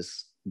from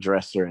his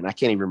dresser, and I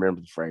can't even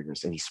remember the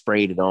fragrance. And he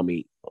sprayed it on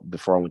me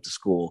before I went to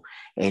school.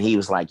 And he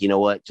was like, you know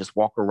what? Just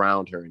walk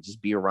around her and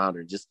just be around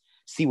her and just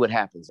see what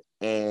happens.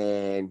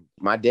 And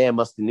my dad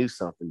must have knew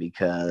something,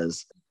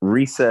 because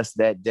recess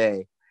that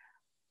day,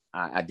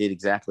 I did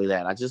exactly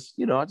that. I just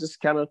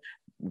kind of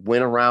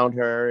went around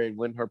her and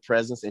went in her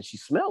presence, and she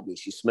smelled me.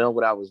 She smelled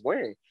what I was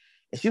wearing.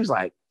 And she was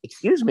like,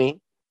 excuse me,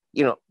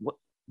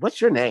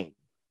 what's your name?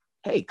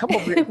 Hey, come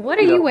over here. What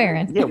are you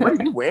wearing? Yeah, what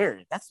are you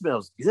wearing? That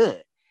smells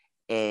good.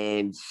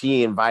 And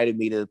she invited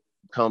me to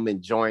come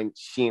and join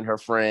she and her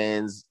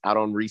friends out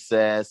on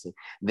recess. And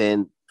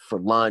then for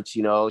lunch,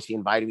 she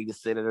invited me to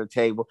sit at her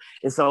table.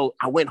 And so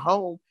I went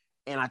home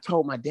and I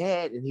told my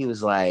dad, and he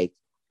was like,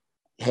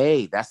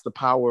 hey, that's the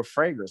power of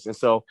fragrance. And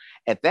so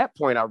at that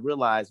point, I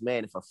realized,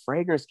 man, if a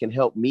fragrance can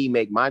help me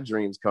make my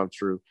dreams come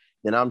true,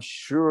 then I'm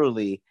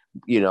surely,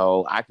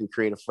 I can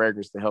create a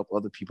fragrance to help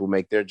other people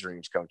make their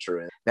dreams come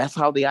true. And that's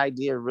how the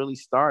idea really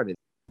started.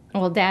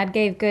 Well, Dad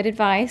gave good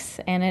advice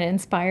and it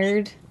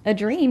inspired a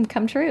dream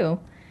come true.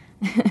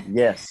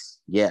 Yes.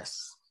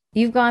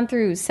 You've gone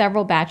through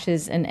several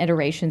batches and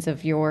iterations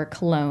of your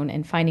cologne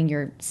and finding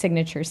your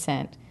signature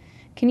scent.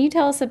 Can you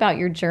tell us about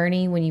your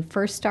journey when you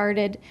first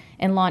started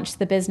and launched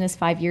the business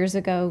 5 years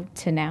ago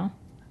to now?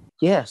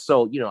 Yeah.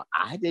 So,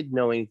 I didn't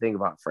know anything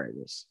about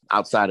fragrance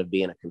outside of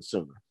being a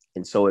consumer.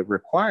 And so it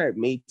required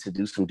me to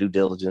do some due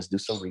diligence, do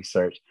some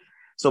research.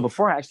 So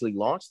before I actually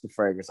launched the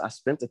fragrance, I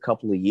spent a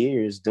couple of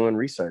years doing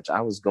research.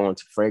 I was going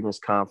to fragrance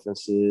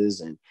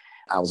conferences and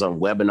I was on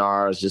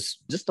webinars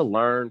just to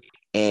learn.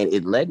 And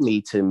it led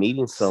me to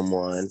meeting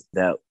someone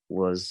that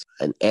was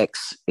an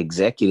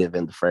ex-executive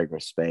in the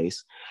fragrance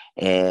space.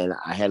 And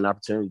I had an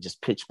opportunity to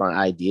just pitch my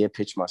idea,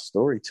 pitch my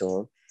story to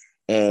him.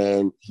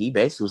 And he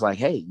basically was like,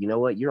 hey, you know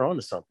what? You're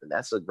onto something.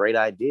 That's a great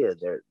idea.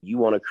 That you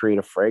want to create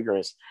a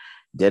fragrance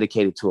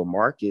dedicated to a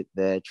market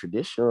that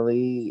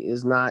traditionally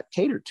is not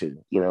catered to.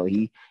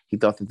 He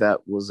thought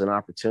that was an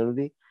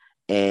opportunity.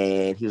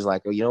 And he was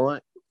like, oh, you know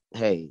what?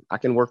 Hey, I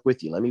can work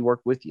with you. Let me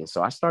work with you. And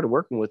so I started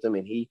working with him,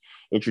 and he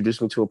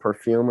introduced me to a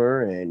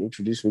perfumer and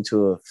introduced me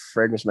to a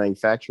fragrance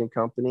manufacturing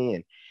company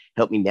and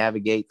helped me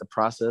navigate the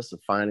process of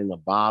finding a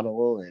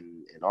bottle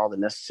and all the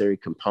necessary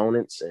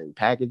components and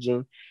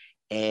packaging.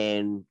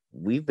 And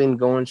we've been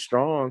going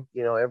strong,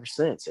 ever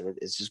since. And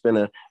it's just been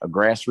a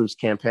grassroots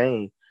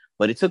campaign.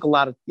 But it took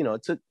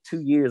it took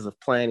 2 years of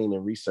planning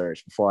and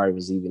research before I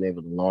was even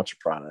able to launch a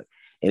product.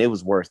 And it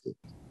was worth it.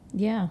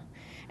 Yeah.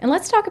 And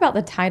let's talk about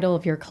the title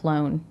of your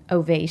cologne,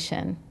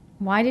 Ovation.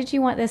 Why did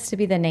you want this to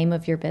be the name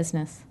of your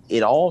business?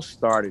 It all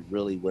started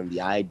really when the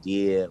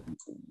idea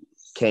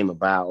came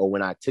about, or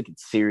when I took it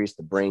serious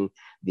to bring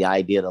the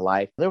idea to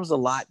life. There was a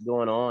lot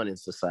going on in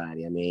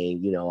society. I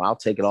mean, I'll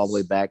take it all the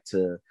way back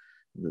to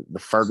the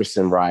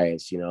Ferguson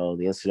riots,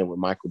 the incident with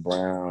Michael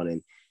Brown,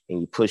 and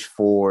you push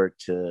forward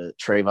to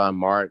Trayvon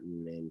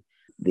Martin and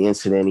the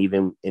incident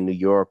even in New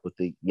York with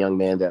the young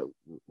man that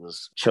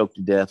was choked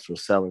to death for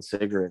selling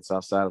cigarettes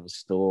outside of a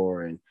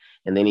store. And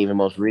then even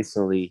most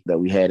recently that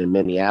we had in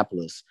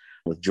Minneapolis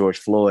with George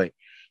Floyd.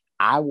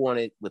 I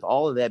wanted, with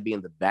all of that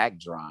being the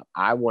backdrop,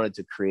 I wanted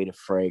to create a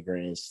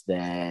fragrance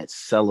that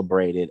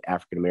celebrated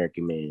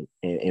African-American men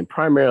and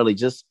primarily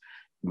just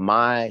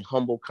my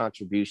humble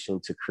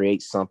contribution to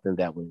create something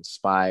that would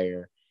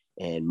inspire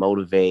and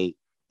motivate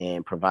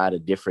and provide a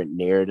different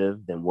narrative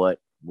than what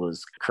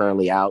was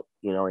currently out,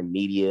 in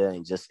media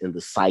and just in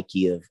the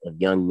psyche of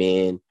young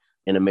men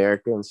in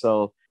America. And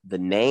so the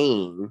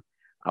name,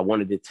 I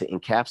wanted it to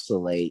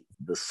encapsulate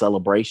the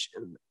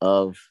celebration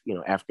of,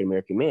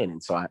 African-American men.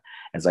 And so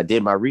as I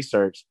did my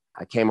research,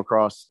 I came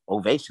across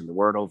Ovation, the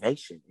word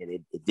ovation, and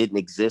it didn't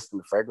exist in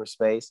the fragrance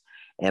space.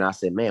 And I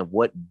said, man,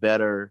 what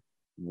better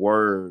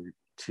word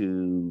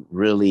to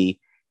really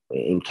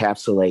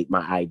encapsulate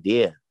my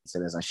idea?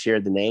 And as I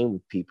shared the name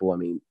with people, I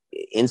mean,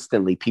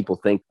 instantly people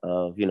think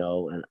of,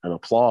 an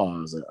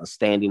applause, a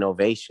standing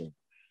ovation.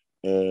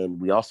 And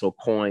we also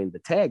coined the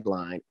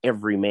tagline,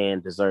 every man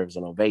deserves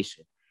an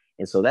ovation.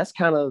 And so that's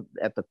kind of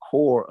at the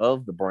core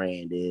of the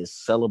brand, is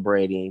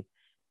celebrating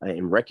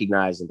and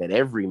recognizing that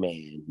every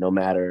man, no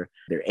matter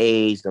their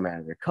age, no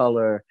matter their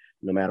color,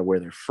 no matter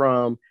where they're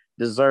from,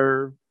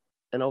 deserve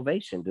an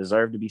ovation,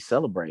 deserve to be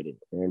celebrated.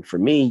 And for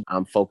me,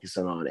 I'm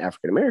focusing on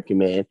African-American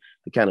men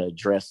to kind of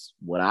address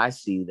what I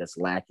see that's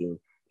lacking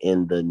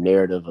in the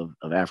narrative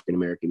of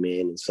African-American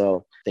men. And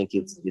so I think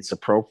it's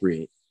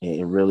appropriate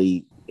and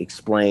really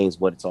explains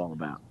what it's all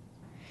about.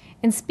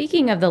 And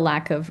speaking of the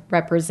lack of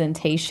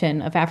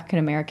representation of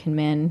African-American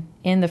men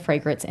in the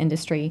fragrance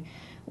industry,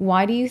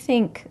 why do you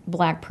think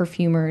Black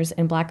perfumers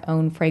and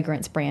Black-owned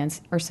fragrance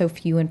brands are so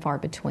few and far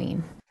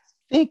between?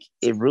 I think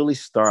it really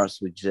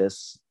starts with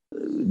just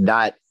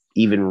not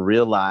even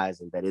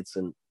realizing that it's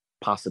a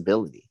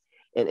possibility.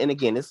 And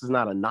again, this is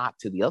not a knock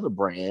to the other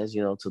brands,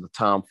 to the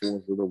Tom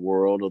Fords of the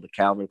world or the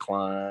Calvin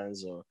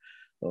Kleins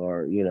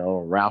or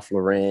Ralph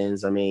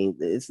Lauren's. I mean,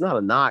 it's not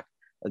a knock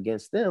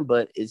against them,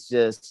 but it's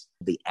just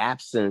the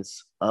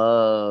absence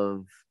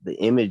of the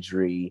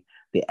imagery,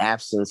 the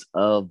absence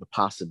of the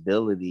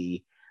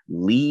possibility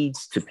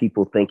leads to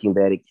people thinking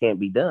that it can't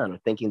be done or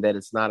thinking that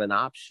it's not an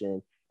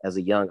option as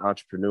a young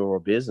entrepreneur or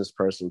business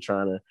person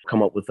trying to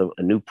come up with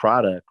a new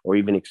product or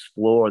even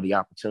explore the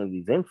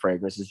opportunities in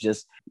fragrance. It's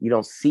just, you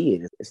don't see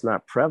it. It's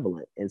not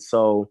prevalent. And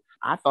so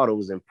I thought it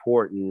was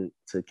important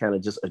to kind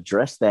of just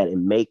address that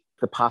and make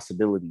the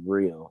possibility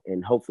real,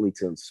 and hopefully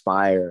to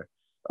inspire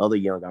other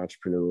young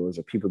entrepreneurs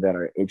or people that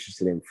are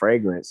interested in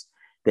fragrance,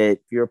 that if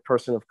you're a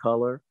person of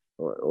color,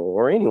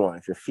 or anyone,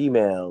 if you're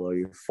female or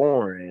you're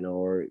foreign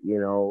or,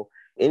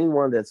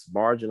 anyone that's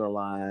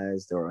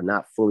marginalized or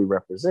not fully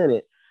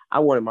represented, I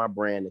wanted my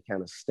brand to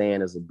kind of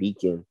stand as a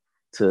beacon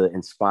to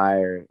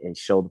inspire and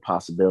show the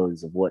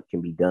possibilities of what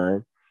can be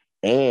done,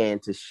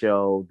 and to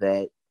show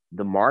that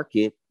the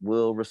market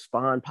will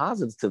respond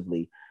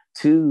positively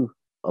to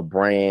a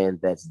brand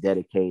that's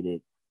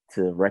dedicated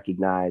to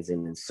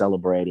recognizing and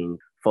celebrating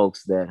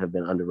folks that have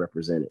been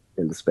underrepresented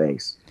in the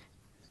space.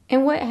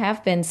 And what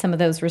have been some of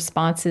those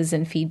responses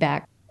and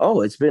feedback?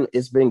 Oh, it's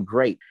been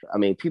great. I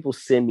mean, people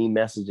send me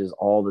messages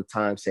all the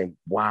time saying,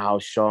 "Wow,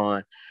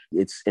 Sean,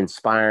 it's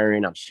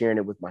inspiring. I'm sharing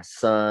it with my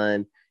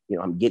son.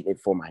 I'm getting it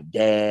for my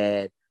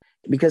dad."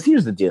 Because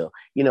here's the deal.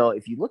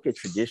 If you look at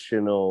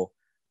traditional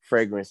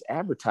fragrance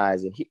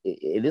advertising,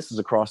 this is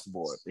across the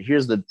board. But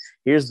here's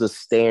the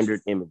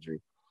standard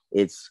imagery.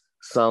 It's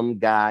some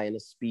guy in a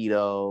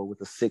Speedo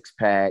with a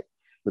six-pack,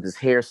 with his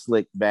hair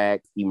slicked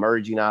back,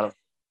 emerging out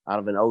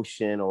of an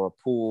ocean or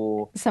a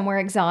pool. Somewhere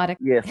exotic.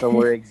 Yeah,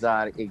 somewhere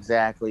exotic,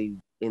 exactly,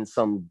 in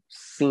some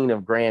scene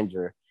of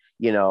grandeur,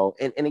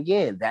 and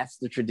again, that's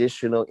the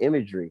traditional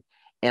imagery.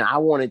 And I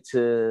wanted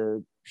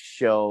to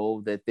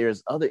show that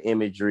there's other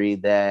imagery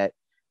that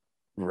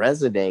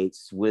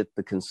resonates with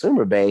the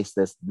consumer base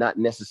that's not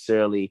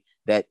necessarily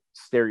that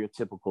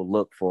stereotypical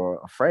look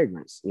for a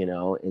fragrance,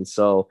 And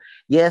so,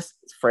 yes,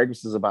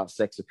 fragrance is about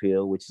sex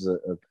appeal, which is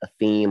a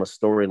theme, a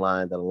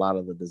storyline that a lot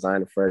of the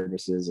designer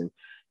fragrances and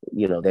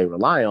they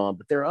rely on,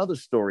 but there are other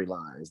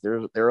storylines.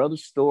 There are other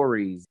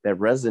stories that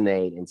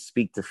resonate and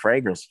speak to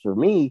fragrance. For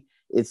me,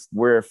 it's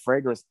where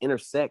fragrance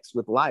intersects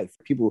with life.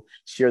 People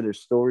share their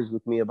stories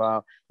with me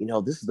about,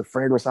 this is the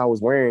fragrance I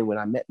was wearing when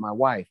I met my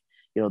wife.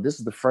 This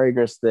is the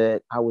fragrance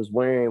that I was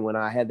wearing when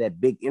I had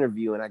that big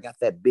interview and I got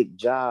that big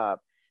job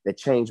that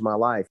changed my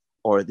life.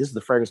 Or this is the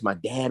fragrance my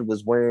dad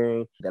was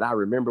wearing that I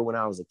remember when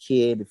I was a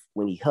kid,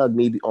 when he hugged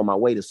me on my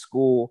way to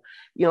school.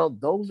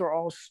 Those are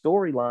all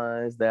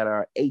storylines that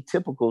are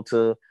atypical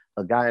to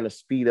a guy in a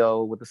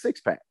Speedo with a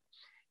six-pack.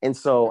 And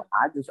so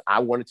I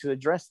wanted to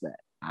address that.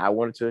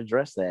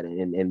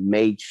 And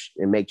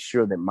make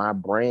sure that my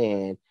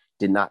brand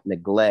did not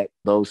neglect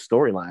those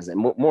storylines,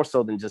 and more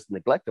so than just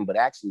neglect them, but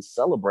actually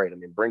celebrate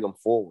them and bring them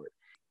forward.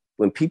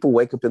 When people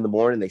wake up in the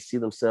morning, they see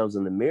themselves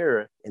in the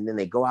mirror, and then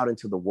they go out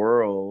into the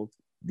world,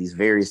 these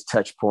various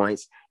touch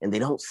points, and they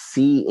don't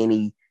see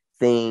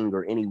anything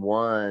or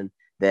anyone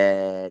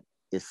that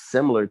is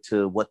similar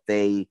to what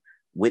they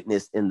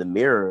witnessed in the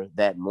mirror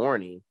that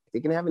morning.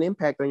 It can have an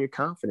impact on your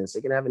confidence.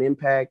 It can have an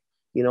impact,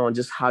 on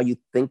just how you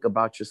think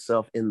about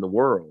yourself in the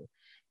world.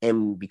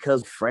 And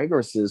because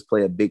fragrances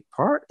play a big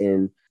part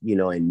in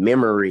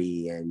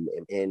memory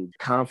and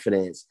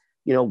confidence,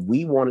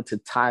 we wanted to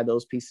tie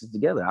those pieces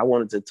together. I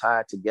wanted to tie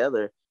it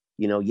together.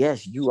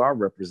 Yes, you are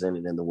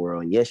represented in the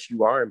world. And yes,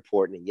 you are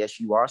important. And yes,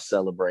 you are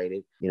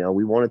celebrated.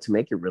 We wanted to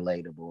make it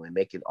relatable and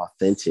make it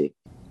authentic.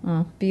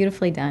 Oh,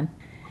 beautifully done.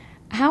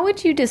 How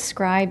would you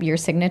describe your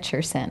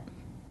signature scent?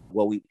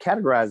 Well, we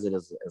categorize it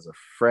as a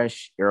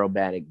fresh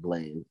aromatic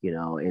blend,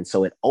 and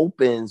so it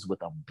opens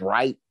with a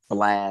bright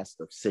blast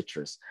of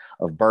citrus,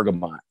 of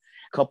bergamot,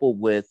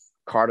 coupled with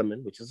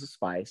cardamom, which is a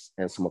spice,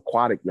 and some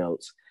aquatic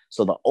notes.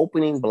 So the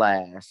opening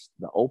blast,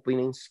 the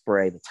opening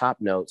spray, the top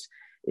notes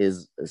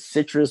is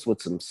citrus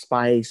with some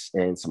spice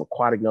and some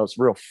aquatic notes,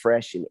 real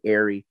fresh and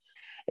airy.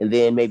 And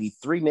then maybe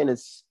 3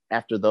 minutes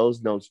after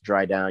those notes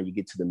dry down, you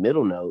get to the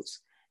middle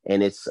notes,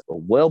 and it's a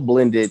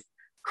well-blended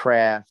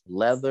craft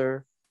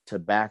leather,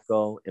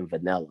 tobacco, and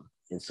vanilla.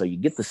 And so you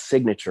get the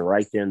signature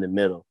right there in the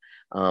middle.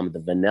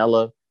 The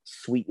vanilla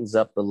sweetens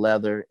up the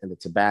leather and the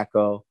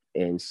tobacco.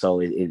 And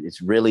so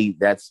it's really,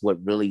 that's what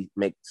really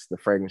makes the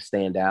fragrance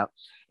stand out.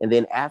 And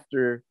then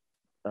after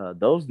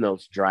those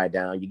notes dry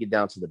down, you get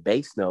down to the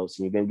base notes,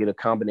 and you're going to get a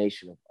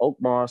combination of oak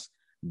moss,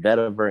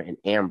 vetiver, and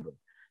amber.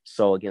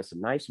 So again,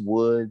 some nice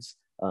woods,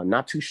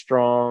 not too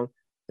strong.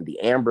 And the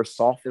amber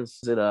softens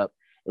it up.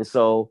 And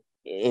so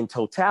in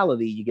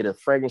totality, you get a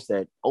fragrance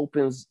that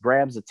opens,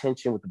 grabs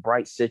attention with the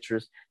bright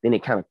citrus. Then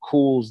it kind of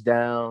cools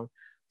down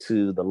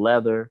to the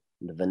leather,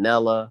 and the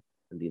vanilla,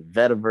 and the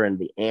vetiver, and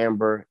the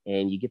amber.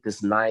 And you get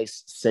this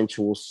nice,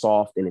 sensual,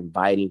 soft, and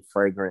inviting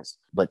fragrance,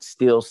 but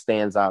still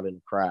stands out in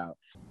the crowd.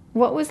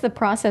 What was the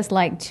process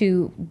like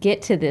to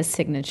get to this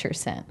signature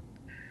scent?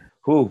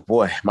 Oh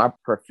boy, my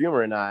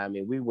perfumer and I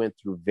mean, we went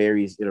through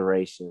various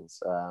iterations.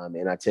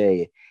 And I tell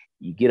you,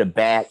 you get a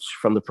batch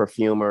from the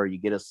perfumer, you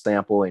get a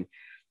sample, and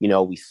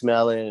we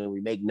smell it and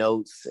we make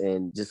notes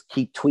and just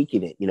keep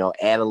tweaking it,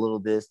 add a little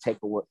this, take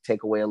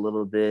away a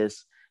little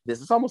this.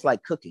 It's almost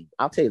like cooking.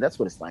 I'll tell you, that's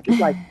what it's like. It's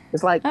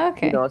like,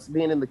 okay. It's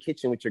being in the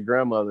kitchen with your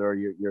grandmother or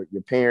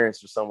your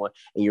parents or someone,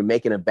 and you're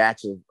making a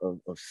batch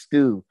of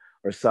stew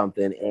or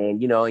something,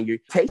 and, and you're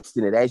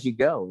tasting it as you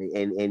go,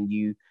 and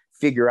you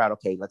figure out,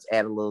 okay, let's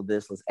add a little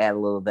this, let's add a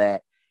little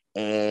that.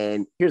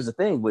 And here's the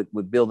thing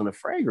with building a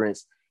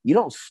fragrance, you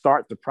don't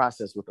start the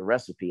process with a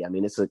recipe. I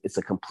mean, it's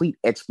a complete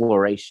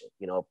exploration,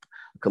 a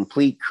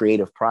complete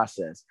creative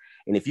process.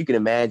 And if you can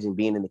imagine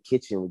being in the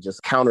kitchen with just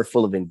a counter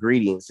full of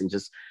ingredients and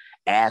just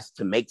asked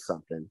to make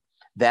something,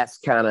 that's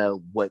kind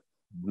of what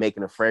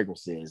making a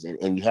fragrance is.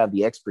 And you have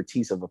the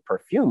expertise of a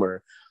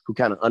perfumer who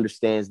kind of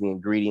understands the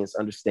ingredients,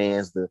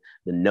 understands the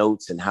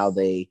notes and how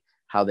they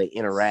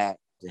interact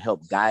to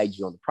help guide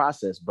you on the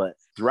process. But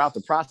throughout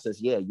the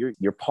process,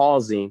 you're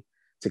pausing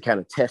to kind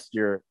of test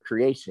your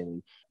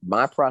creation.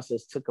 My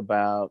process took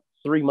about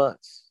 3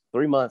 months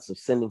of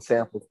sending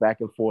samples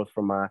back and forth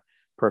from my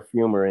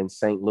perfumer in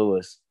St.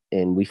 Louis.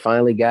 And we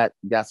finally got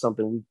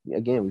something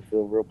we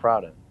feel real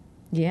proud of.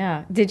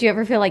 Yeah. Did you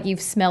ever feel like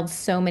you've smelled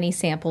so many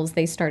samples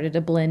they started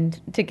to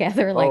blend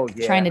together,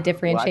 trying to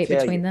differentiate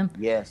between them?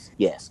 Yes.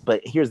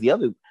 But here's the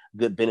other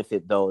good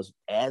benefit, though, is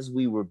as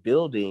we were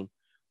building,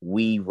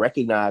 we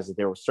recognized that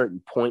there were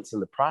certain points in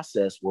the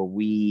process where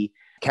we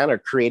kind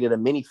of created a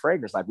mini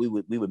fragrance. Like we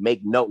would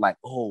make note, like,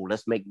 oh,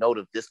 let's make note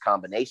of this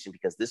combination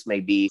because this may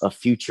be a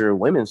future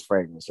women's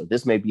fragrance, or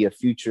this may be a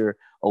future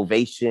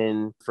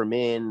Ovation for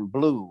Men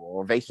blue,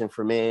 or Ovation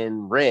for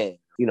Men red.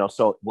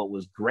 So what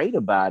was great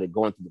about it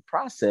going through the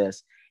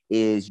process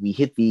is we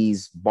hit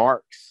these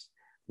marks,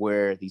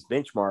 where these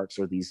benchmarks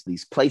or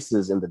these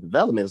places in the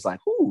development is like,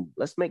 ooh,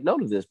 let's make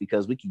note of this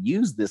because we can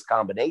use this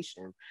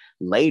combination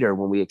later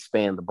when we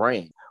expand the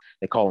brand.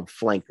 They call them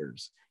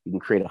flankers. You can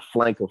create a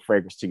flank of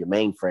fragrance to your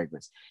main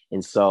fragrance.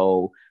 And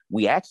so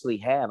we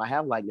actually I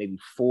have like maybe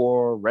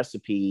 4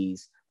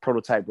 recipes,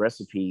 prototype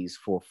recipes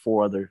for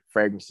 4 other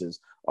fragrances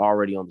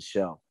already on the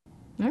shelf.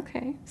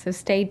 Okay. So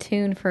stay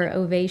tuned for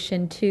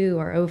Ovation 2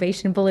 or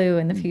Ovation Blue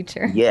in the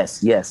future.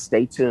 Yes.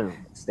 Stay tuned.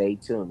 It's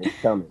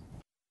coming.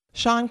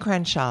 Sean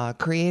Crenshaw,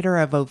 creator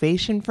of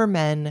Ovation for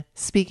Men,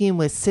 speaking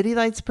with City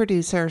Lights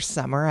producer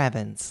Summer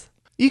Evans.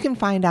 You can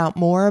find out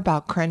more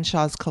about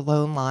Crenshaw's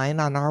cologne line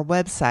on our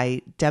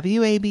website,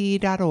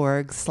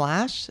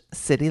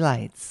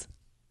 wabe.org/citylights.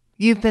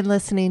 You've been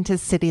listening to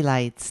City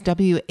Lights,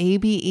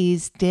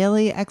 WABE's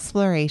daily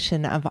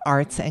exploration of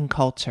arts and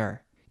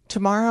culture.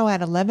 Tomorrow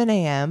at 11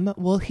 a.m.,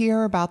 we'll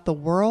hear about the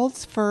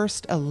world's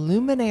first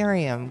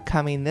Illuminarium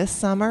coming this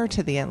summer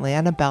to the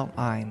Atlanta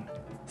Beltline.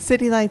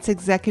 City Lights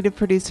executive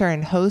producer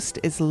and host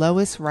is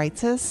Lois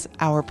Reitzes.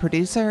 Our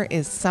producer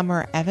is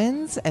Summer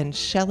Evans, and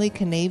Shelley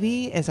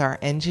Canavy is our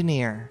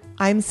engineer.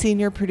 I'm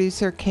senior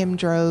producer Kim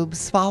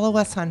Drobes. Follow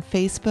us on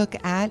Facebook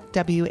at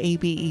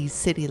WABE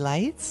City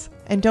Lights.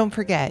 And don't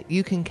forget,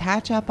 you can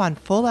catch up on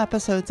full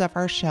episodes of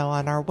our show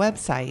on our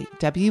website,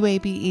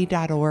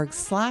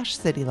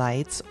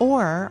 wabe.org/citylights,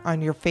 or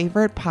on your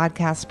favorite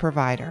podcast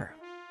provider.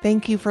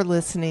 Thank you for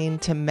listening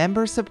to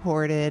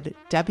member-supported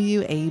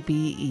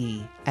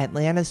WABE,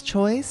 Atlanta's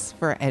choice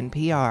for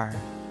NPR.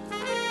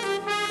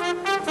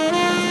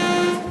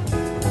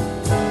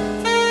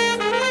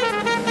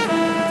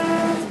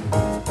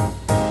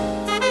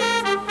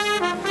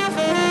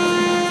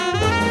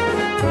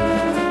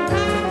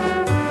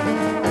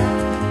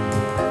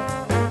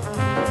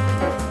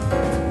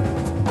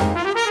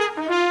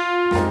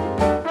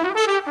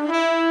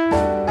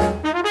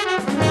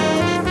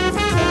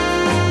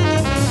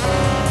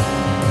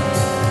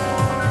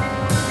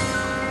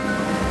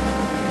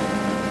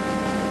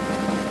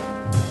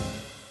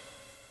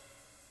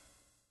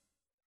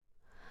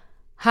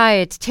 Hi,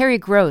 it's Terry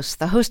Gross,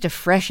 the host of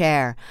Fresh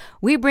Air.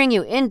 We bring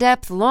you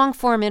in-depth,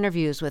 long-form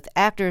interviews with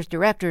actors,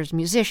 directors,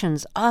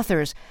 musicians,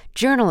 authors,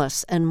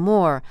 journalists, and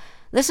more.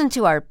 Listen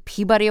to our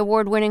Peabody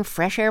Award-winning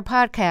Fresh Air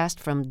podcast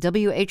from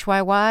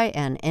WHYY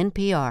and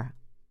NPR.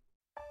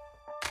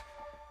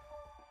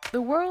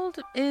 The world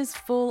is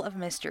full of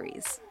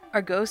mysteries.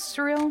 Are ghosts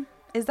real?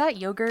 Is that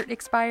yogurt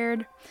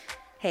expired?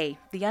 Hey,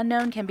 the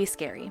unknown can be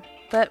scary.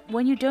 But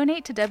when you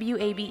donate to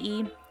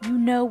WABE, you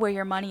know where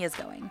your money is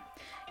going.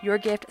 Your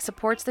gift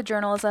supports the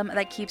journalism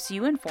that keeps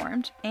you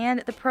informed and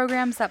the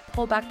programs that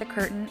pull back the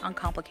curtain on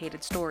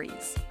complicated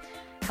stories.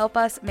 Help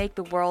us make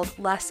the world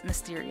less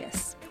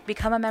mysterious.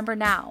 Become a member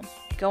now.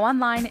 Go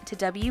online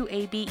to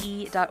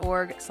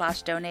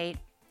wabe.org/donate,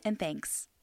 and thanks.